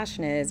your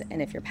passion is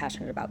and if you're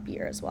passionate about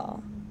beer as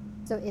well.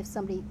 So if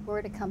somebody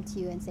were to come to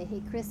you and say,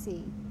 hey,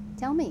 Chrissy,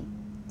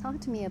 talk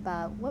to me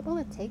about what will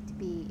it take to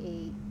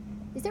be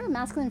is there a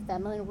masculine and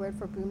feminine word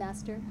for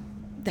brewmaster?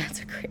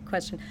 That's a great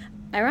question.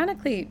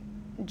 Ironically,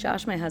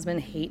 Josh, my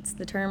husband, hates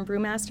the term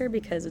brewmaster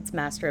because it's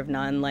master of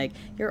none. Like,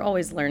 you're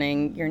always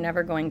learning. You're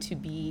never going to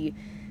be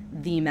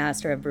the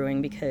master of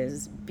brewing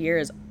because beer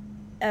is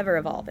ever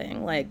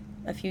evolving. Like,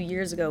 a few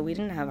years ago, we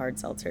didn't have hard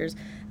seltzers.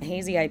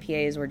 Hazy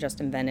IPAs were just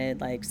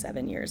invented like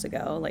 7 years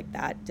ago. Like,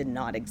 that did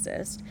not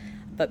exist.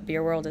 But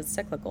beer world is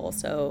cyclical.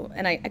 So,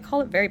 and I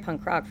call it very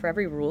punk rock. For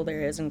every rule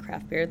there is in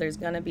craft beer, there's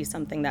going to be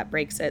something that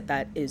breaks it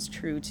that is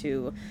true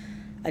to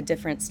a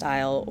different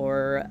style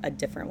or a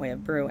different way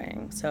of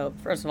brewing. So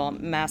first of all,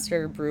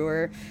 master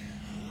brewer,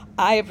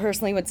 I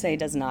personally would say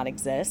does not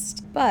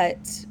exist.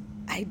 But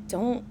I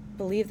don't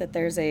believe that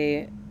there's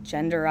a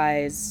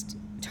genderized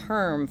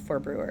term for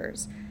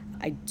brewers.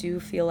 I do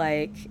feel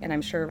like, and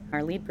I'm sure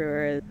our lead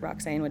brewer,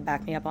 Roxanne, would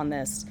back me up on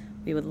this,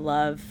 we would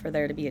love for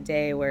there to be a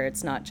day where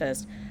it's not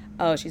just,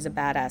 oh, she's a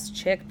badass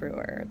chick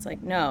brewer. It's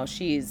like, no,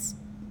 she's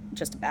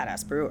just a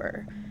badass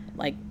brewer.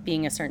 Like,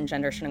 being a certain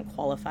gender shouldn't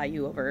qualify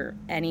you over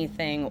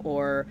anything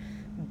or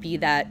be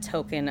that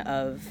token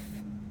of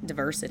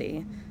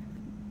diversity.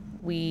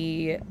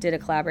 We did a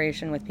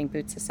collaboration with Pink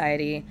Boots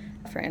Society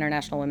for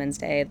International Women's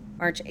Day,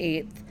 March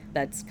 8th.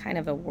 That's kind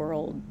of a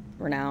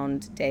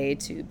world-renowned day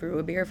to brew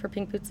a beer for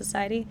Pink Boots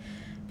Society.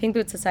 Pink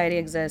Boots Society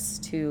exists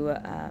to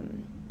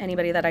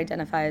anybody that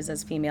identifies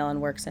as female and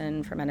works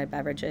in fermented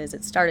beverages.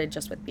 It started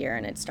just with beer,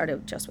 and it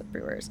started just with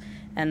brewers.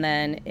 And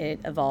then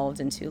it evolved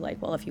into,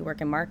 like, well, if you work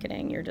in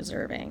marketing, you're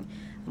deserving.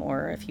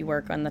 Or if you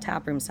work on the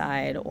taproom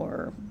side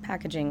or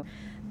packaging,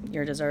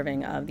 you're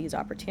deserving of these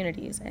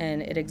opportunities.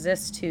 And it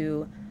exists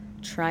to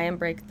try and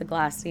break the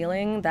glass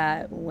ceiling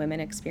that women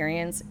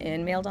experience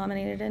in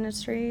male-dominated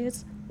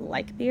industries,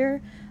 like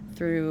beer,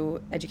 through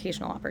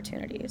educational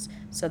opportunities.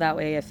 So that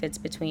way, if it's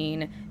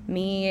between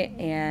me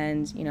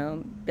and,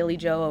 Billy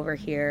Joe over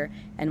here,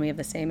 and we have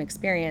the same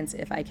experience,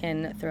 if I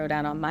can throw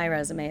down on my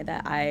resume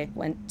that I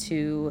went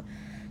to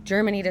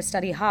Germany to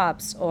study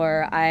hops,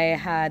 or I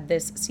had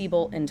this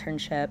Siebold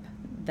internship,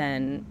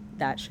 then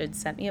that should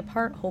set me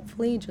apart,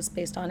 hopefully, just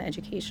based on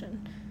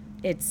education.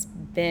 It's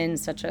been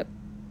such a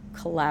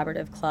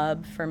collaborative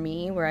club for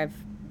me where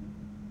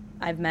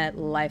I've met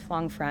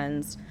lifelong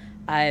friends.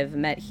 I've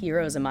met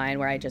heroes of mine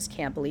where I just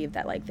can't believe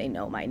that like they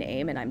know my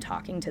name and I'm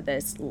talking to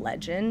this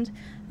legend.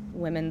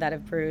 Women that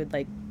have brewed,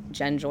 like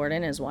Jen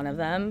Jordan is one of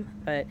them,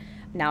 but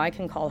now I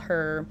can call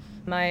her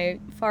my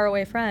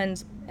faraway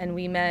friend. And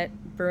we met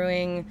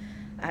brewing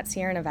at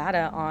Sierra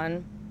Nevada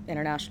on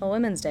International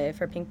Women's Day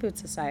for Pink Boot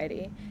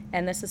Society.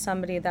 And this is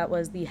somebody that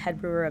was the head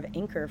brewer of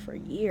Anchor for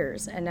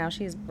years, and now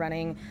she's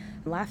running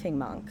Laughing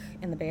Monk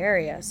in the Bay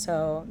Area.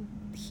 So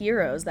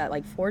heroes that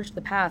like forged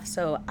the path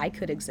so I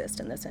could exist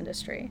in this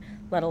industry,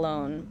 let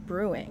alone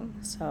brewing.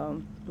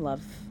 So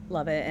love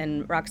it.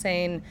 And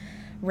Roxane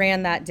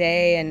ran that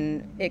day,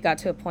 and it got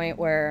to a point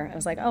where I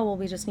was like, oh, well,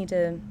 we just need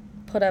to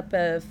put up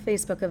a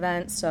Facebook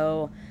event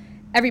so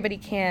everybody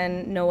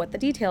can know what the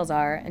details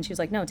are. And she was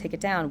like, no, take it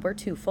down. We're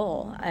too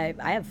full. I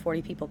have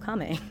 40 people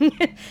coming.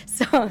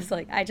 So I was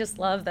like, I just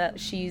love that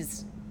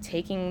she's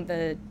taking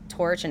the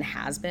torch and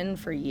has been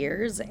for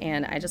years.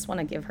 And I just want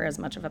to give her as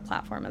much of a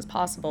platform as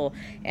possible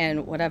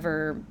and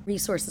whatever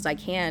resources I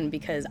can,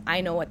 because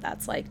I know what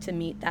that's like to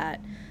meet that,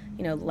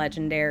 you know,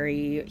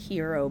 legendary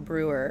hero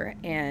brewer,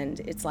 and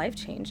it's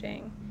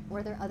life-changing.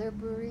 Were there other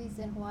breweries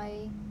in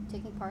Hawaii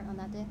taking part on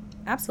that day?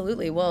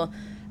 Absolutely. Well,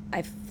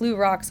 I flew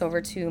rocks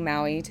over to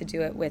Maui to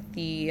do it with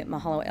the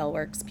Mahalo Ale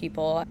Works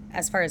people.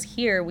 As far as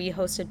here, we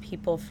hosted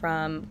people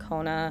from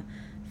Kona,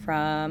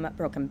 from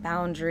Broken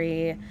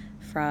Boundary,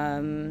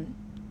 from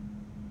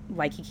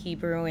Waikiki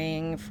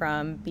Brewing,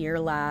 from Beer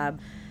Lab.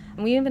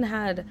 And we even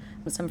had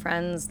some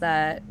friends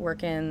that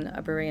work in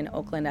a brewery in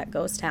Oakland at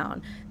Ghost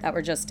Town that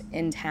were just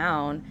in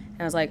town.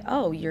 And I was like,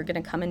 oh, you're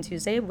going to come in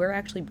Tuesday? We're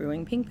actually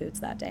brewing Pink Boots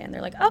that day. And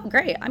they're like, oh,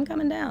 great, I'm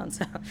coming down.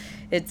 So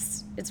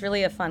it's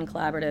really a fun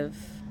collaborative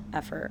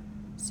effort.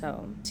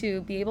 So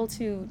to be able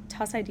to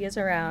toss ideas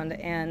around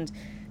and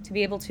to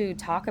be able to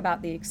talk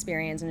about the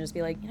experience and just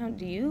be like, you know,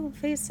 do you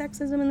face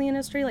sexism in the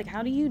industry? Like,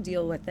 how do you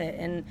deal with it?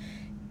 And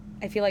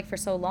I feel like for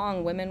so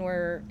long, women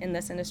were in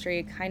this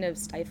industry kind of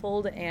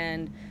stifled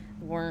and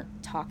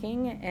weren't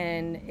talking.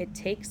 And it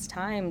takes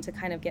time to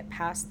kind of get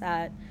past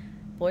that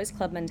boys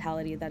club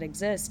mentality that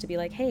exists to be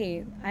like,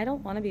 hey, I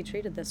don't want to be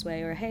treated this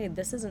way, or hey,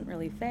 this isn't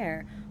really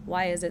fair.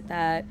 Why is it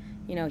that,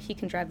 you know, he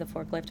can drive the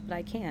forklift, but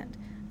I can't?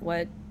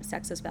 What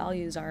sexist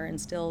values are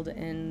instilled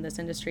in this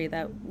industry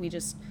that we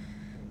just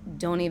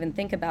don't even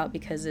think about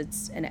because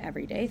it's an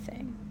everyday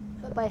thing.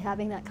 But by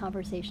having that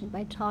conversation,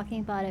 by talking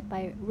about it,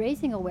 by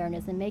raising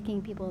awareness and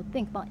making people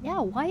think about, yeah,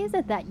 why is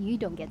it that you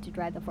don't get to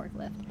drive the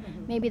forklift?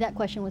 Mm-hmm. Maybe that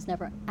question was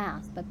never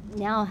asked, but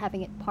now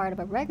having it part of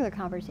a regular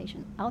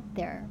conversation out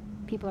there,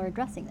 people are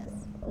addressing this.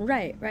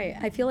 Right.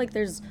 I feel like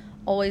there's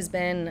always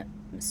been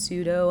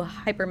pseudo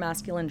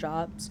hyper-masculine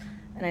jobs.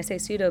 And I say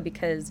pseudo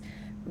because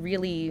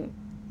really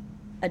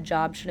a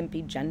job shouldn't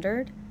be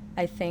gendered.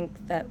 I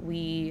think that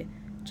we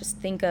just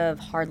think of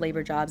hard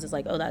labor jobs as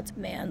like, oh, that's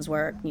man's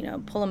work, you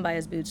know, pull him by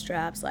his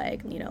bootstraps,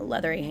 like, you know,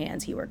 leathery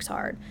hands, he works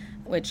hard,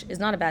 which is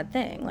not a bad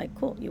thing. Like,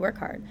 cool, you work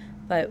hard.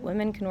 But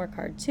women can work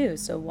hard too.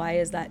 So why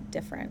is that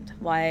different?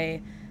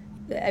 Why?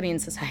 I mean,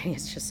 society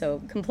is just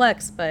so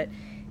complex, but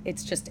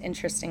it's just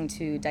interesting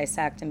to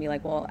dissect and be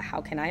like, well,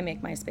 how can I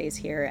make my space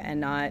here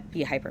and not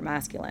be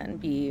hyper-masculine,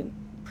 be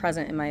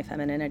present in my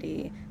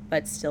femininity,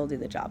 but still do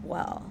the job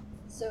well?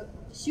 So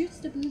Shoots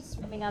to Boots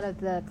coming out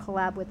of the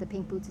collab with the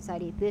Pink Boot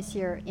Society this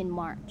year in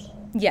March.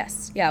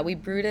 Yes, yeah, we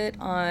brewed it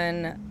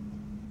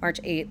on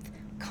March 8th.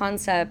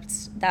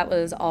 Concept, that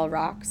was all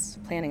rocks,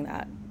 planning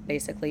that.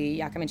 Basically,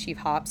 Yakima Chief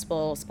Hops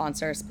will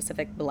sponsor a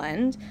specific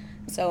blend.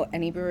 So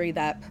any brewery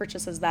that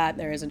purchases that,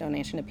 there is a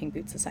donation to Pink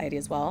Boot Society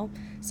as well.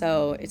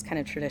 So it's kind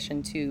of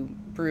tradition to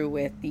brew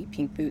with the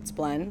Pink Boots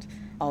blend.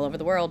 All over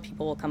the world,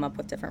 people will come up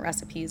with different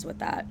recipes with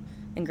that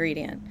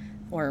ingredient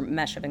or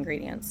mesh of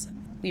ingredients.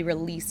 We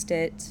released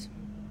it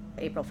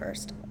April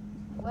 1st.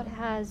 What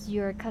has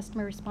your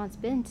customer response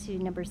been to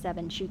number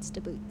 7, Shoots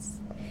to Boots?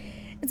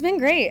 It's been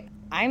great.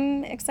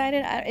 I'm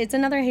excited. It's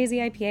another hazy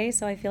IPA,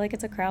 so I feel like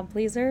it's a crowd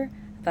pleaser,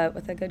 but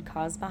with a good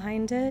cause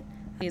behind it.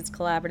 These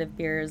collaborative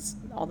beers,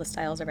 all the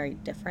styles are very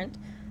different.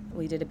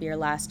 We did a beer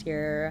last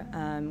year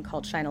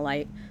called Shine a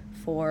Light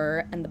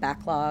for And the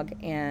Backlog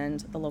and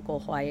the local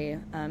Hawaii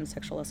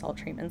Sexual Assault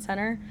Treatment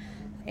Center.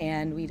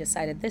 And we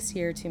decided this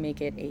year to make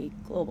it a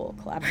global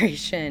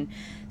collaboration.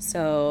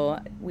 So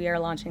we are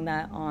launching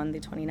that on the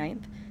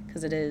 29th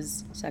because it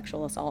is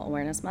Sexual Assault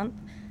Awareness Month.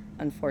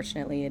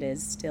 Unfortunately, it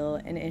is still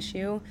an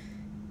issue.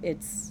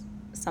 It's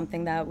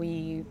something that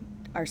we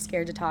are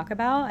scared to talk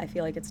about. I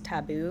feel like it's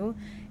taboo,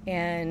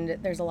 and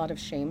there's a lot of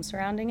shame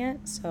surrounding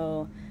it.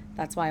 So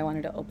that's why I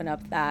wanted to open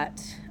up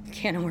that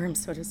can of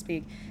worms, so to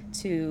speak,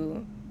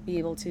 to be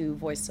able to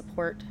voice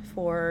support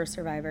for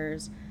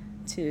survivors,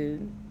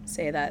 to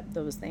say that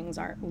those things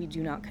we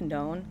do not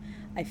condone.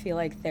 I feel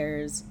like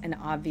there's an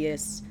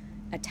obvious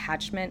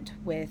attachment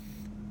with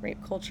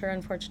rape culture,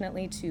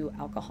 unfortunately, to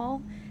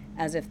alcohol,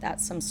 as if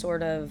that's some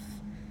sort of,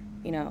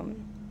 you know,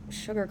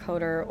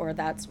 sugarcoater or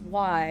that's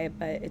why,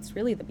 but it's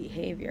really the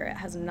behavior. It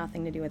has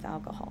nothing to do with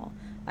alcohol.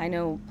 I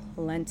know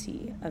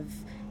plenty of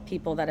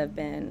people that have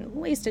been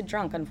wasted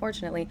drunk,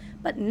 unfortunately,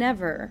 but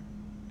never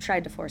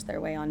tried to force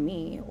their way on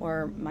me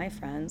or my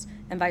friends,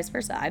 and vice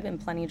versa. I've been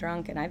plenty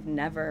drunk and I've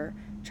never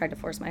tried to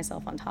force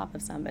myself on top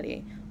of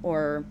somebody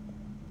or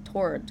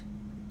toward.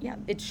 Yeah,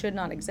 it should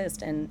not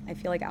exist, and I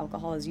feel like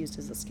alcohol is used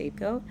as a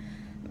scapegoat.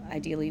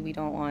 Ideally, we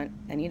don't want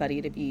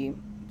anybody to be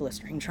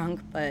blistering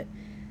drunk, but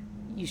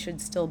you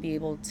should still be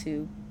able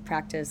to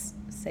practice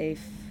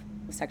safe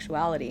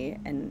sexuality.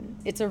 And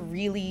it's a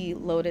really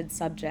loaded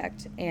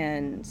subject,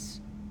 and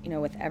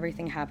with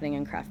everything happening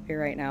in craft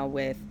beer right now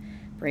with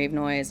Brave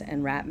Noise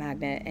and Rat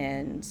Magnet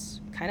and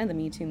kind of the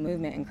Me Too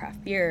movement in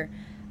craft beer,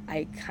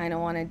 I kind of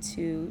wanted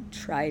to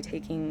try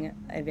taking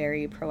a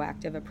very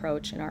proactive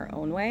approach in our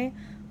own way,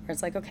 where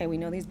it's like, okay, we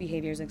know these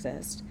behaviors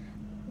exist.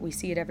 We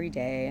see it every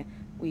day.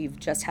 We've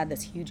just had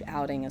this huge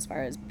outing as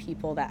far as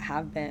people that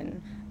have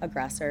been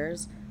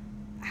aggressors.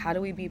 How do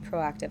we be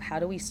proactive? How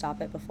do we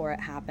stop it before it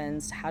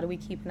happens? How do we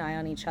keep an eye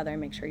on each other and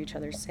make sure each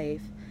other's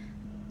safe?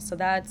 So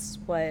that's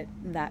what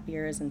that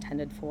beer is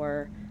intended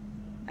for.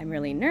 I'm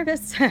really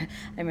nervous.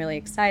 I'm really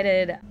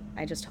excited.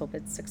 I just hope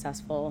it's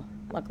successful.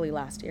 Luckily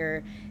last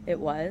year it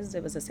was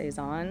a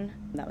Saison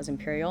that was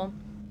Imperial.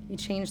 We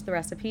changed the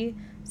recipe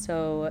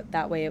so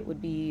that way it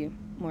would be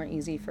more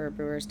easy for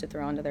brewers to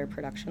throw onto their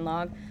production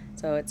log.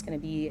 So it's going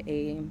to be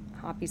a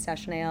hoppy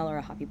session ale or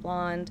a hoppy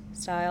blonde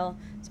style,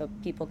 so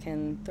people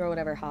can throw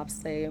whatever hops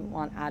they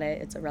want at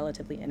it. It's a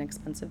relatively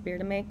inexpensive beer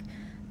to make,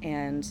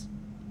 and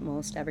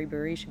most every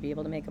brewery should be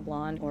able to make a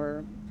blonde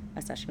or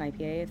a session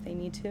IPA if they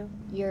need to.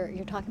 You're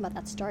talking about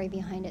that story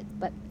behind it,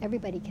 but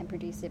everybody can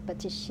produce it. But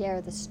to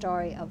share the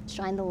story of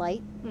Shine the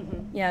Light.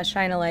 Mm-hmm. Yeah,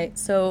 Shine a Light.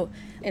 So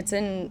it's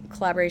in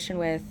collaboration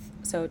with,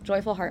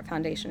 Joyful Heart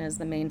Foundation is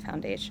the main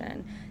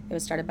foundation. It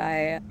was started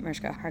by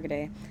Mariska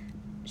Hargitay.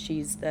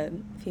 She's the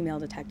female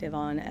detective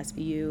on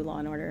SVU,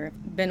 Law & Order.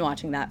 Been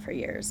watching that for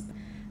years.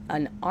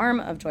 An arm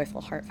of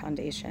Joyful Heart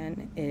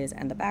Foundation is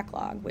End the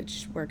Backlog,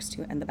 which works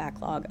to end the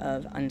backlog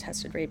of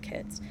untested rape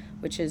kits,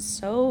 which is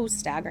so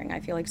staggering. I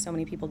feel like so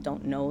many people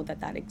don't know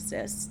that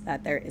exists,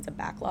 that there is a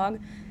backlog,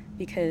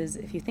 because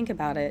if you think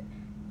about it,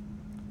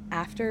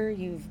 after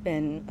you've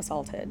been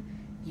assaulted,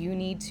 you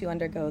need to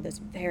undergo this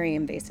very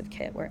invasive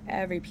kit where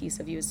every piece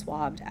of you is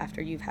swabbed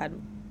after you've had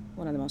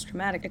one of the most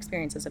traumatic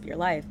experiences of your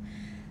life,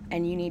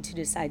 and you need to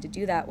decide to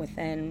do that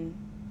within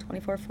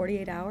 24,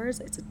 48 hours.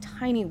 It's a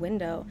tiny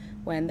window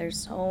when there's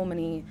so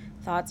many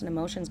thoughts and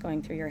emotions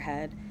going through your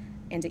head,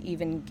 and to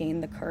even gain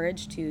the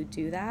courage to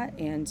do that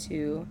and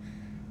to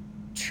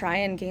try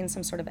and gain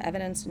some sort of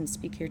evidence and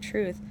speak your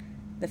truth.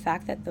 The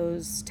fact that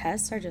those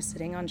tests are just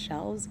sitting on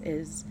shelves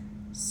is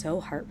so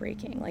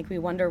heartbreaking. Like, we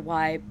wonder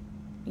why,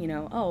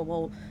 oh,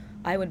 well,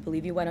 I would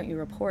believe you, why don't you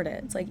report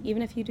it? It's like,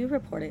 even if you do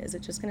report it, is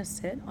it just going to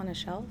sit on a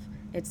shelf?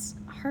 It's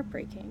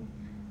heartbreaking.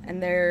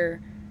 And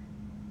there,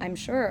 I'm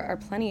sure, are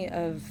plenty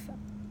of,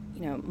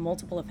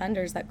 multiple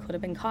offenders that could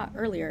have been caught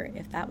earlier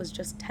if that was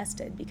just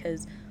tested,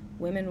 because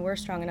women were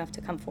strong enough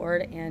to come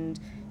forward and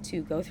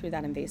to go through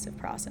that invasive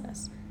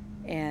process.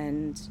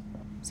 And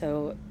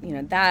so,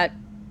 that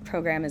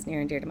program is near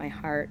and dear to my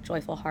heart.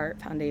 Joyful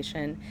Heart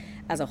Foundation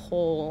as a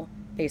whole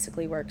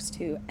basically works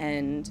to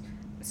end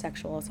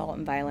sexual assault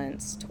and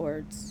violence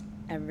towards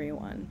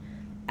everyone.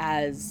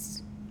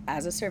 As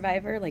a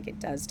survivor, it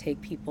does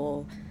take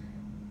people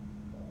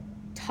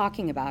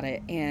talking about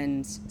it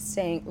and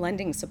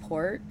lending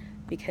support,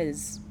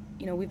 because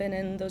we've been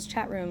in those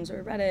chat rooms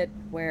or Reddit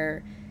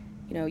where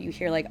you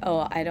hear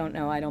oh, I don't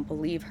know, I don't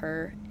believe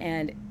her,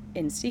 and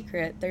in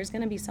secret there's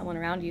going to be someone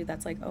around you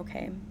that's like,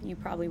 okay, you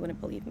probably wouldn't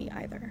believe me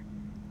either.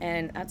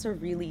 And that's a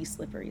really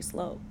slippery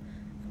slope.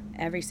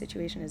 Every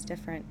situation is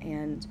different,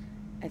 and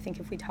I think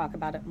if we talk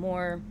about it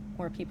more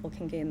people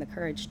can gain the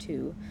courage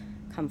to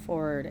come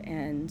forward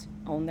and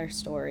own their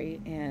story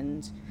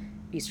and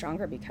be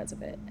stronger because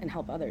of it and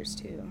help others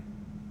too.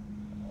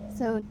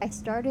 So I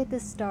started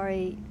this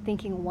story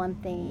thinking one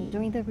thing,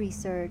 doing the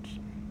research,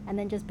 and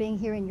then just being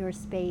here in your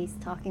space,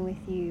 talking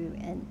with you,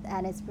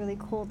 and it's really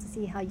cool to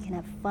see how you can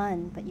have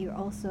fun, but you're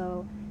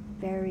also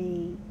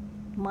very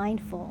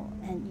mindful,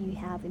 and you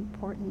have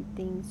important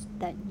things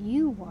that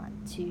you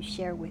want to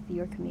share with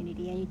your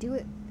community, and you do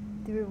it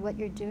through what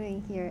you're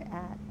doing here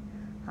at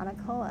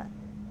Hanakoa.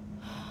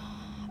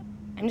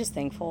 I'm just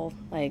thankful.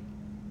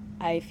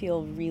 I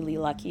feel really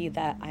lucky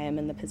that I am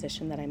in the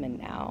position that I'm in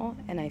now,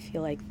 and I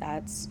feel like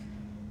that's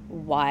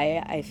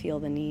why I feel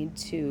the need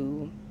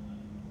to,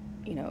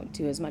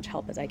 do as much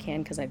help as I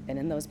can, because I've been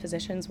in those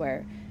positions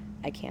where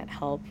I can't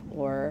help,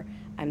 or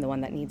I'm the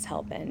one that needs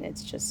help, and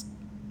it's just,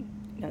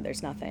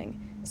 there's nothing.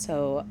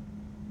 So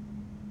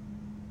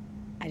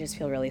I just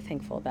feel really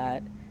thankful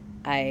that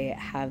I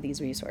have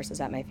these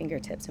resources at my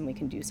fingertips and we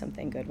can do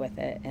something good with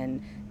it.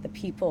 And the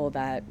people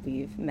that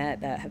we've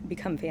met that have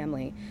become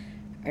family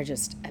are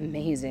just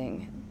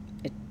amazing.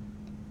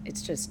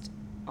 It's just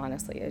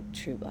honestly a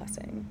true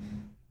blessing.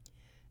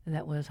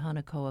 That was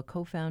Hanakoa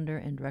co-founder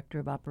and director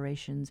of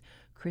operations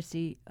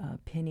Chrissy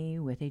Pinney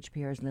with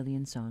HPR's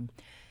Lillian Song.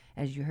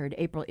 As you heard,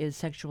 April is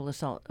Sexual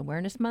Assault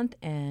Awareness Month,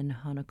 and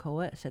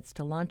Hanakoa sets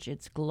to launch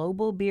its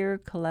global beer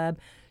collab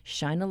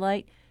Shine a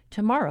Light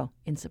tomorrow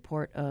in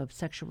support of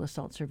sexual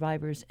assault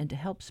survivors and to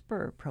help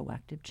spur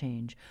proactive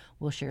change.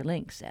 We'll share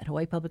links at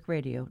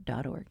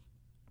hawaiipublicradio.org.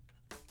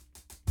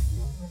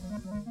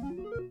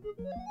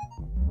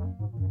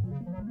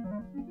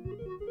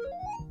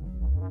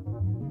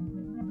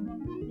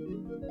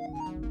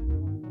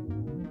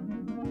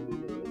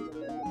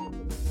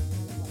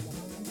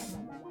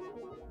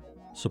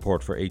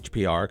 Support for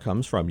HPR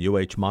comes from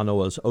UH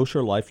Manoa's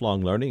Osher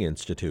Lifelong Learning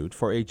Institute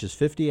for ages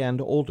 50 and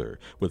older,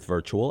 with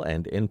virtual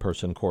and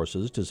in-person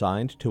courses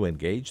designed to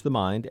engage the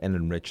mind and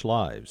enrich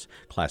lives.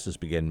 Classes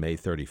begin May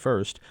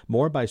 31st.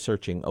 More by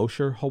searching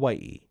Osher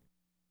Hawaii.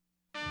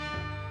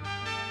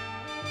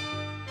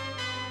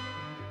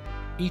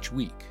 Each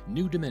week,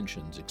 New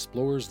Dimensions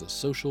explores the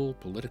social,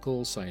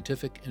 political,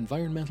 scientific,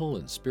 environmental,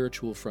 and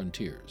spiritual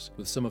frontiers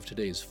with some of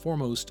today's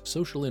foremost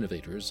social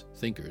innovators,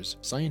 thinkers,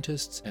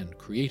 scientists, and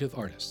creative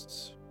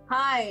artists.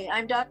 Hi,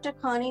 I'm Dr.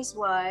 Connie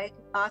Zweig,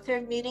 author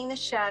of Meeting the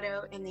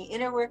Shadow and the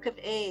Inner Work of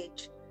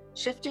Age,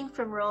 Shifting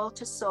from Role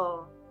to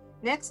Soul.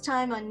 Next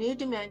time on New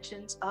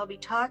Dimensions, I'll be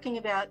talking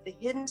about the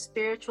hidden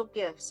spiritual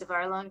gifts of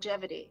our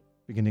longevity.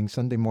 Beginning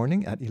Sunday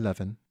morning at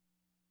 11.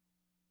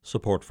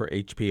 Support for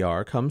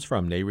HPR comes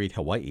from NAREIT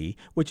Hawaii,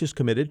 which is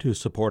committed to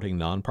supporting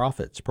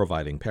nonprofits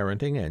providing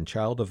parenting and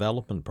child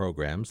development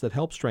programs that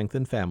help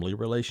strengthen family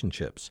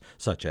relationships,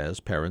 such as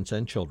Parents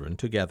and Children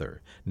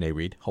Together.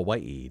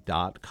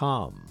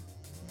 NAREITHawaii.com.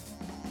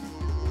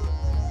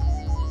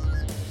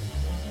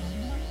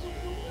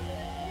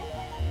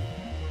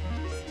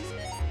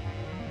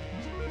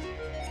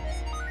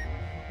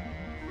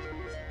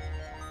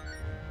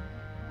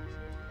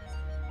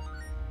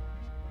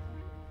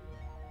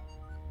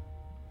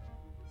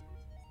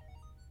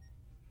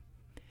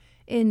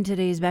 In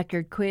today's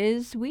Backyard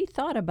Quiz, we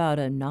thought about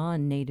a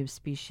non-native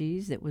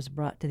species that was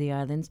brought to the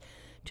islands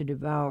to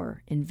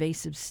devour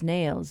invasive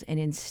snails and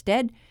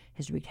instead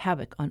has wreaked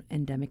havoc on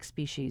endemic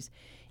species.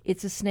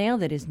 It's a snail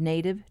that is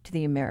native to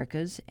the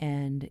Americas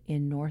and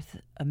in North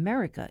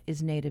America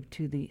is native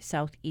to the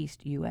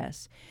southeast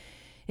U.S.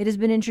 It has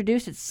been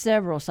introduced at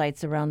several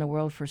sites around the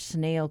world for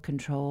snail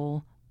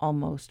control,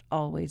 almost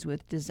always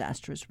with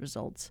disastrous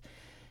results.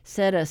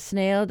 Set a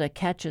snail to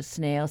catch a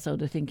snail, so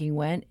the thinking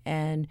went,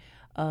 and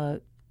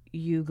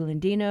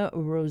Euglindina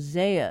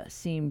rosea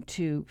seemed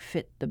to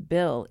fit the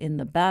bill in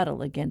the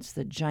battle against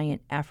the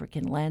giant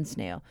African land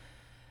snail.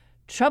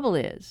 Trouble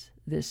is,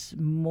 this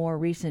more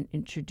recent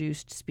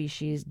introduced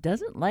species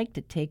doesn't like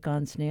to take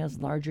on snails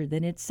larger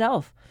than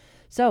itself.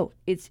 So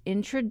its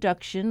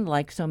introduction,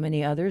 like so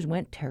many others,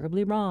 went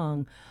terribly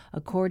wrong.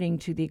 According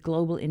to the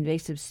Global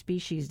Invasive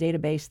Species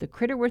Database, the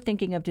critter we're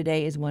thinking of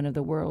today is one of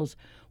the world's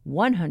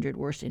 100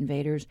 worst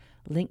invaders,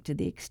 linked to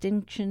the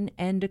extinction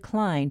and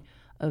decline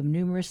of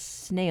numerous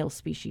snail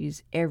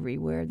species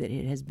everywhere that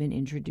it has been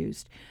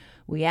introduced.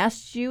 We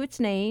asked you its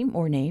name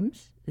or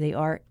names. They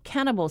are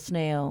cannibal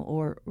snail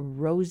or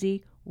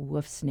rosy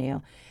wolf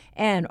snail.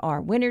 And our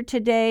winner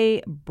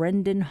today,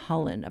 Brendan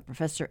Holland, a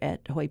professor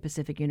at Hawaii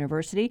Pacific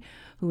University,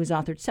 who has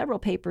authored several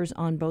papers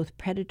on both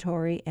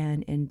predatory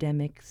and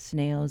endemic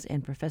snails.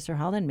 And Professor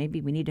Holland, maybe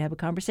we need to have a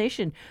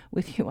conversation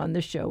with you on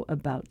the show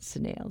about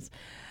snails.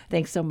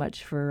 Thanks so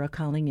much for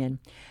calling in.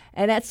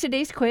 And that's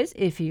today's quiz.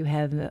 If you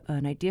have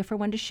an idea for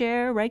one to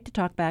share, write to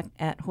talkback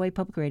at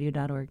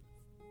hawaiipublicradio.org.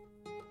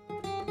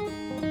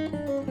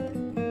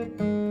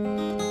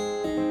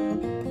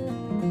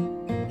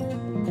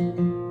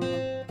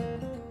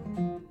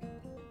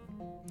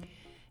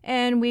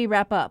 And we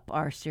wrap up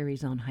our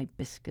series on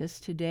hibiscus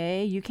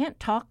today. You can't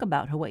talk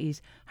about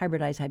Hawaii's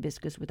hybridized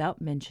hibiscus without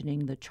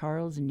mentioning the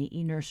Charles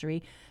Ni'i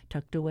Nursery,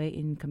 tucked away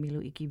in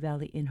Kamiluiki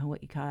Valley in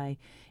Hawaii Kai.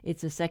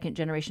 It's a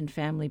second-generation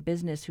family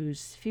business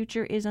whose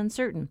future is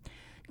uncertain.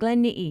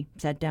 Glenn Ni'i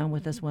sat down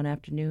with us one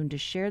afternoon to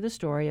share the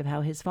story of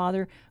how his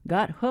father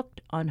got hooked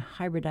on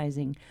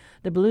hybridizing.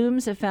 The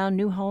blooms have found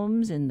new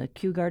homes in the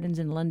Kew Gardens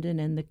in London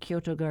and the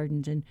Kyoto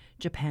Gardens in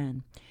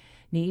Japan.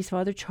 Ni'i's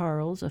father,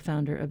 Charles, a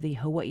founder of the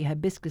Hawaii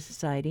Hibiscus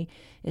Society,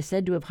 is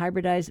said to have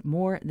hybridized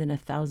more than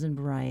 1,000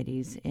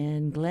 varieties,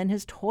 and Glenn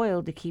has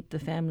toiled to keep the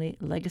family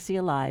legacy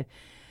alive.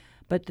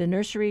 But the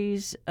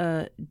nursery's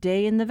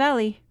day in the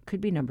valley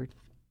could be numbered.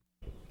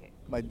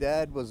 My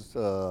dad was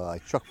a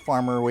truck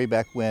farmer way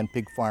back when,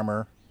 pig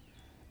farmer,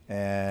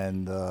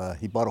 and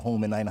he bought a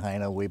home in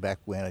Nainahina way back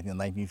when, I think in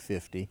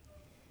 1950,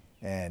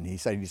 and he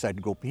decided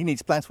to grow, he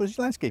needs plants for his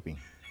landscaping,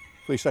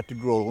 so he started to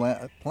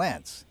grow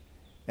plants.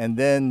 And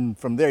then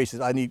from there he says,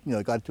 got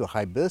into a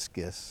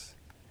hibiscus.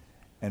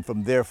 And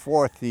from there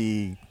forth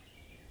he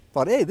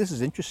thought, hey, this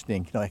is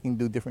interesting. I can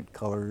do different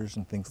colors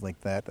and things like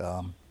that.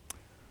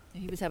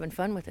 He was having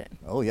fun with it.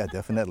 Oh yeah,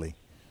 definitely.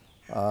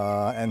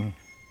 And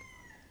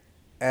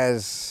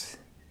as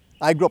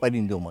I grew up, I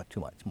didn't do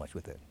too much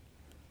with it.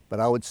 But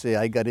I would say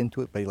I got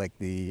into it by like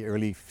the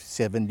early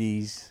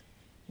 70s,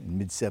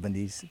 mid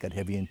 70s, got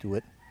heavy into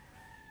it.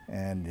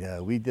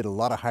 And we did a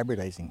lot of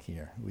hybridizing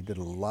here. We did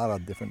a lot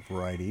of different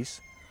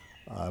varieties.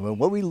 And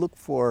what we look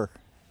for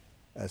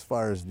as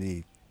far as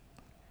the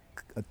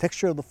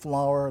texture of the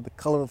flower, the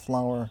color of the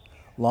flower,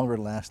 longer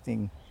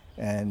lasting,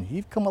 and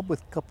he'd come up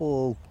with a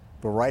couple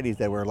varieties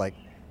that were like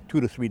 2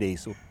 to 3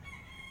 days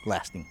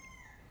lasting.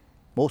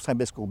 Most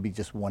hibiscus will be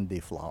just 1 day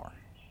flower.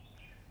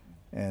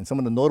 And some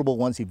of the notable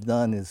ones he's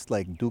done is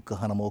like Duke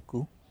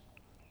Hanamoku.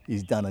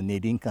 He's done a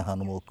Nadinka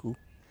Hanamoku.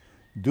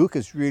 Duke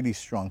is really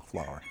strong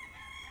flower.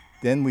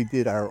 Then we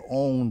did our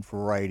own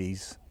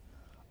varieties,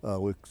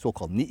 with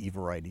so-called Ni'i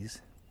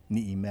varieties,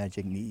 Ni'i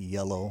Magic, Ni'i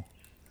Yellow.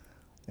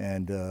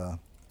 And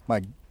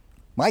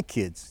my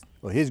kids,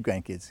 or his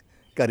grandkids,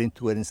 got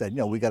into it and said,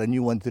 we got a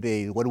new one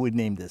today. What do we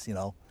name this,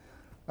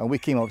 And we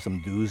came up with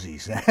some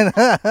doozies.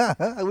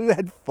 We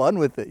had fun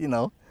with it,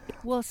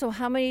 Well, so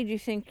how many do you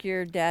think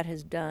your dad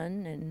has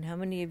done, and how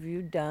many have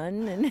you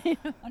done? And I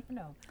don't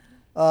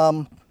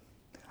know.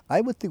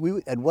 I would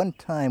think at one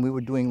time we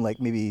were doing like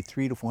maybe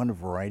 300 to 400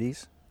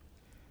 varieties,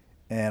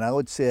 and I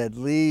would say at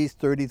least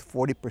 30 to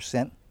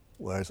 40%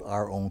 was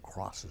our own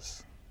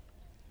crosses.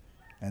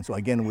 And so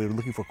again, we were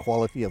looking for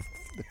quality of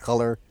the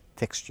color,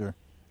 texture,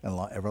 and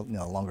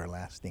longer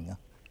lasting.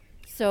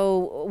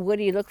 So what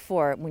do you look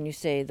for when you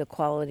say the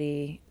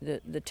quality,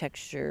 the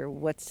texture?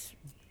 What's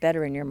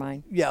better in your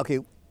mind? Yeah, okay.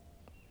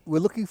 We're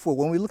looking for,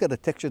 when we look at the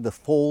texture, the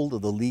fold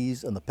of the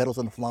leaves and the petals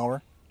on the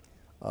flower,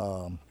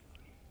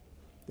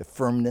 the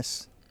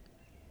firmness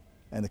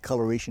and the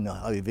coloration,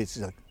 if it's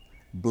a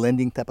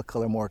blending type of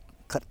color, more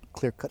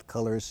clear-cut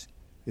colors,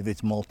 if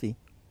it's multi,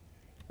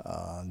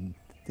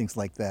 things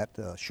like that,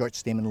 short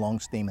stamen, long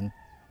stamen.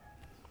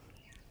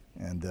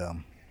 And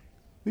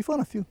we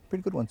found a few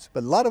pretty good ones.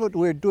 But a lot of it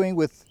we're doing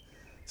with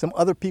some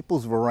other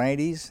people's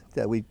varieties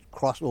that we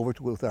crossed over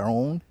to with our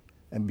own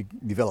and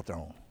developed our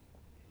own.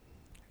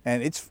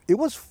 And it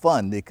was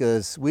fun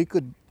because we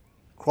could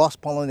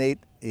cross-pollinate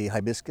a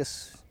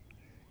hibiscus,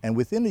 and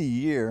within a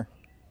year,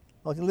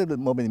 a little bit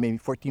more, maybe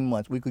 14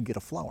 months, we could get a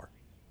flower.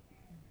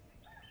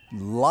 A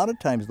lot of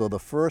times, though, the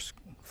first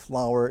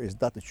flower is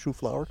not the true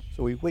flower,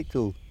 so we wait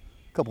till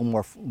a couple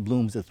more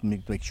blooms to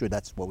make sure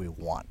that's what we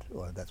want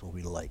or that's what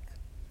we like.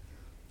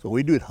 So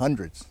we do it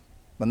hundreds,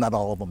 but not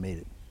all of them made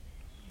it.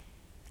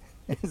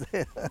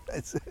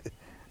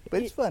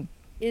 But it's fun.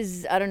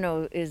 I don't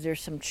know, is there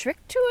some trick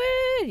to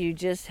it? You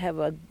just have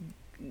a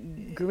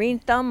green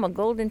thumb, a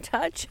golden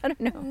touch? I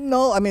don't know.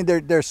 No, I mean,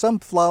 there's some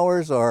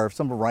flowers or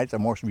some varieties are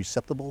more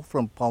susceptible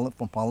from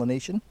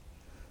pollination.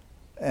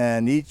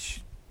 And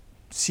each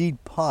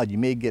seed pod you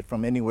may get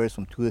from anywhere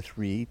from 2 to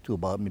 3 to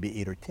about maybe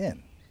 8 or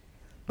 10.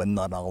 But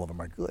not all of them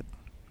are good.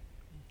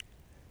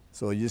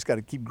 So you just got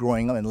to keep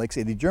growing them. And like I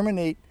say, they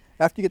germinate,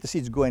 after you get the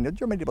seeds going, they'll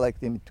germinate like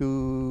in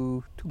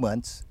 2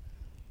 months.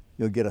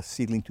 You'll get a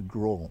seedling to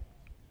grow.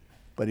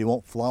 But it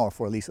won't flower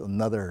for at least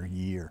another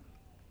year,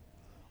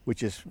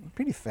 which is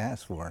pretty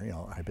fast for,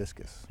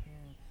 hibiscus. Yeah.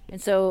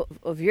 And so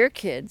of your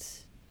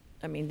kids,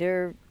 I mean,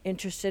 they're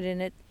interested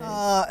in it?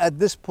 At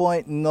this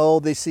point, no.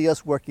 They see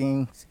us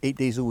working 8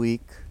 days a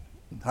week,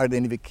 hardly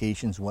any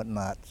vacations,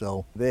 whatnot.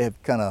 So they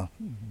have kind of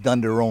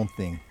done their own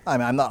thing. I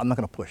mean, I'm not going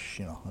to push,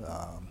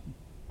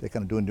 They're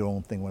kind of doing their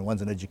own thing. When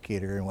one's an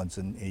educator and one's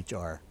in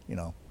HR,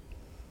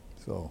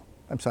 So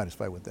I'm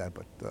satisfied with that.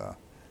 But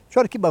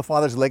try to keep my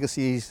father's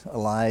legacies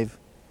alive.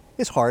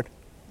 It's hard.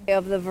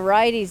 Of the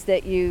varieties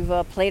that you've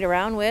played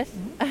around with,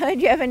 do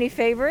you have any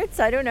favorites?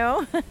 I don't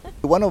know.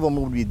 One of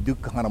them would be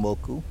Duke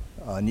Hanamoku,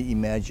 Ni'i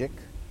Magic.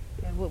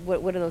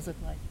 What do those look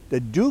like? The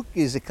Duke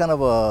is a kind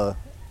of a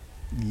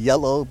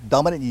yellow,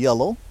 dominant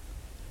yellow.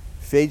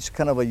 Fades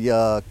kind of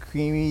a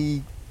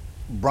creamy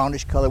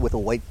brownish color with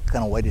a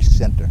kind of whitish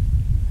center.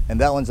 And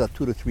that one's a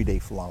 2 to 3 day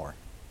flower.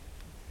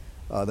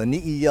 The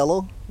Ni'i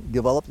Yellow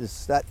developed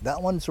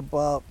that one's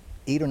about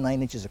 8 or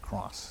 9 inches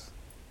across.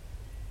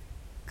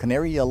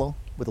 Canary yellow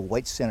with a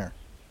white center.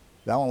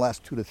 That one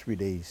lasts 2 to 3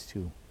 days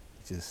too,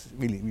 which is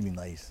really, really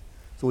nice.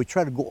 So we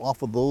try to go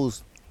off of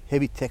those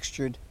heavy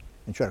textured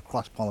and try to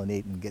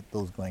cross-pollinate and get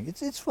those going.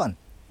 It's fun.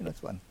 It's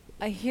fun.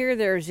 I hear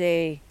there's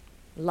a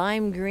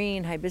lime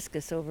green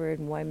hibiscus over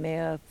in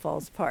Waimea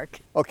Falls Park.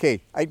 Okay,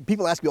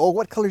 people ask me,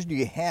 what colors do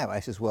you have? I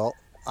says, well,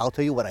 I'll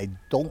tell you what I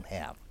don't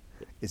have.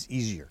 It's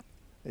easier.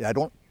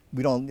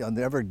 We don't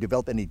never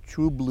develop any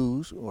true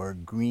blues or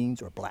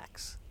greens or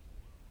blacks.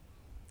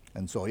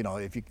 And so,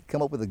 if you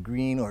come up with a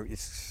green a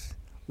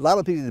lot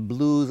of people, the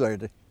blues are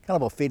kind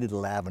of a faded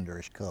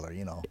lavenderish color,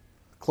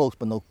 close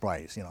but no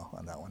price,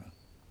 on that one.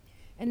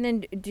 And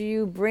then do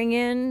you bring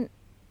in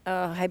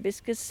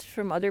hibiscus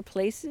from other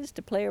places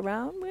to play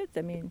around with?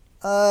 I mean,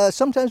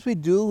 sometimes we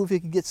do. If you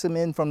can get some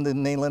in from the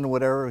mainland or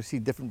whatever, we see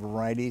different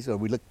varieties, or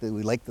we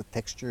like the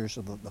textures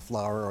of the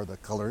flower or the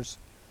colors.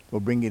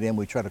 We'll bring it in.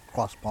 We try to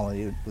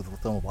cross-pollinate it with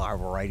some of our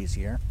varieties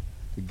here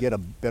to get a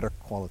better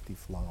quality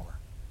flower.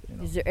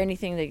 Is there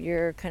anything that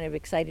you're kind of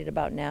excited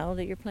about now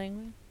that you're playing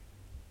with?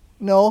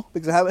 No,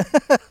 because I haven't.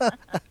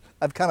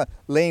 I'm kind of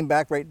laying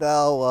back right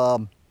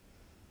now.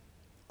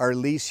 Our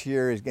lease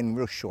here is getting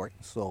real short,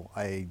 so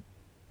I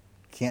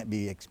can't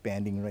be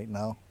expanding right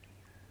now.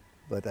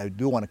 But I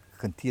do want to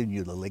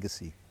continue the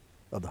legacy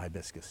of the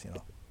hibiscus, you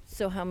know.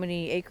 So how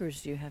many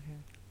acres do you have here?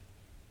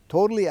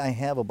 Totally, I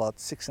have about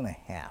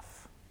 6.5,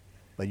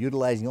 but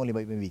utilizing only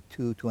about maybe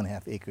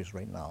 2.5 acres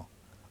right now.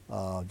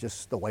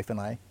 Just the wife and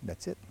I,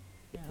 that's it.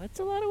 Yeah, that's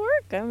a lot of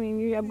work. I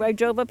mean, I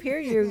drove up here,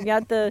 you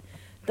got the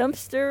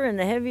dumpster and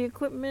the heavy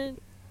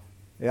equipment.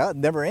 Yeah, it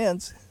never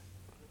ends.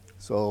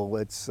 So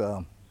it's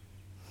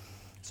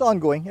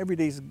ongoing. Every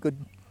day is good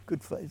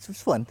fun. It's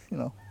just fun, you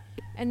know.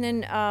 And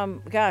then,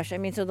 gosh, I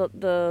mean, so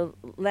the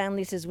land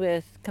lease is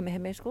with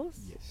Kamehameha Schools?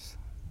 Yes.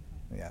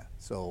 Yeah.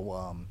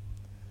 So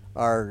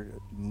our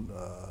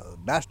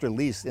master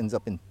lease ends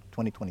up in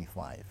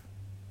 2025,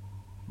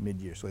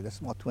 mid-year. So that's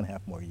about 2.5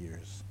 more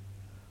years.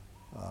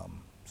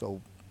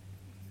 So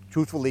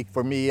truthfully,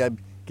 for me, I'm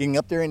getting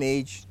up there in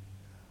age.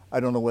 I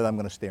don't know whether I'm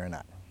going to stay or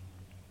not.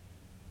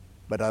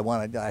 But I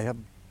want to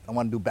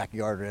do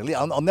backyard.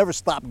 I'll never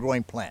stop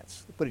growing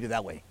plants. Put it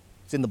that way.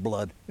 It's in the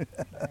blood.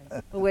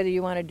 But whether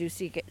you want to do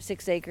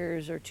 6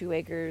 acres or 2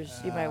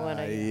 acres, you might want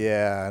to.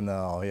 Yeah.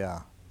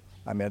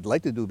 I mean, I'd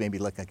like to do maybe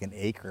like an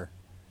acre,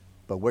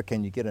 but where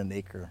can you get an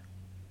acre,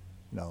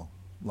 you know,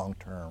 long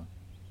term,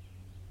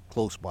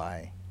 close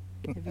by?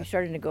 Have you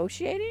started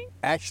negotiating?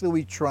 Actually,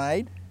 we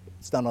tried.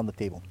 It's not on the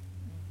table.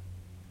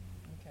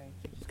 Okay,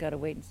 so just got to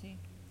wait and see.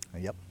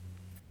 Yep.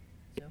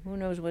 So who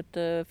knows what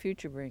the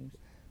future brings?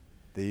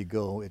 There you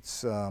go.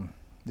 It's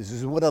this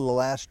is one of the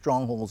last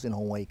strongholds in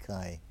Hawaii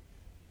Kai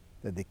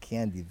that they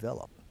can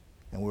develop,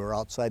 and we're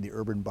outside the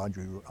urban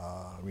boundary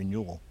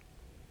renewal,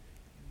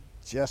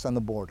 just on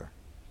the border.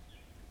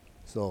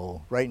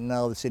 So right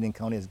now, the city and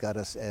county has got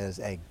us as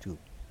Ag 2. Okay,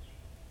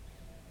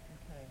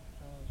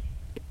 so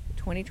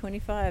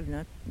 2025,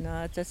 not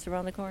just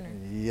around the corner.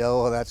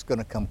 Yo, that's going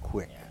to come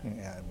quick,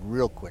 yeah,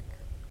 real quick.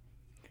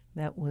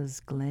 That was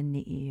Glenn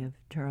Ni'i of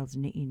Charles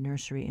Ni'i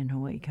Nursery in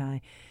Hawaii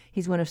Kai.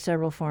 He's one of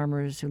several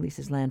farmers who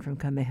leases land from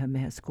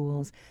Kamehameha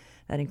Schools.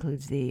 That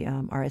includes the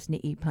R.S.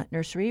 Ni'i Plant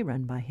Nursery,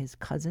 run by his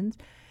cousins.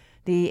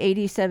 The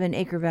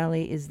 87-acre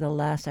valley is the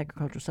last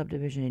agricultural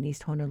subdivision in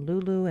East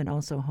Honolulu and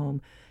also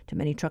home to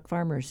many truck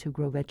farmers who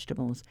grow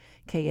vegetables.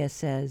 KS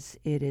says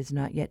it is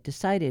not yet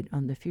decided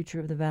on the future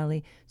of the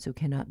valley, so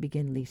cannot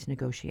begin lease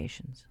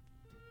negotiations.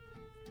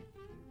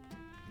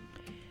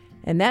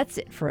 And that's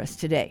it for us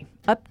today.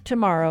 Up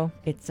tomorrow,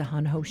 it's a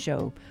Hanho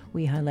Show.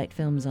 We highlight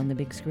films on the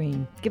big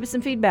screen. Give us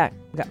some feedback.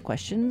 We've got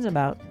questions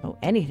about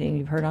anything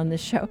you've heard on this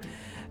show.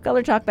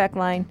 Color Talkback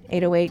line,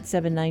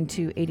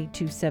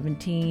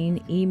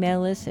 808-792-8217.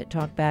 Email us at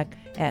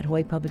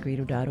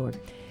talkback@hawaiipublicradio.org.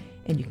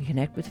 And you can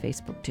connect with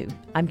Facebook, too.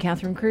 I'm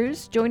Catherine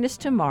Cruz. Join us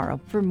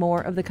tomorrow for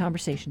more of the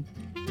conversation.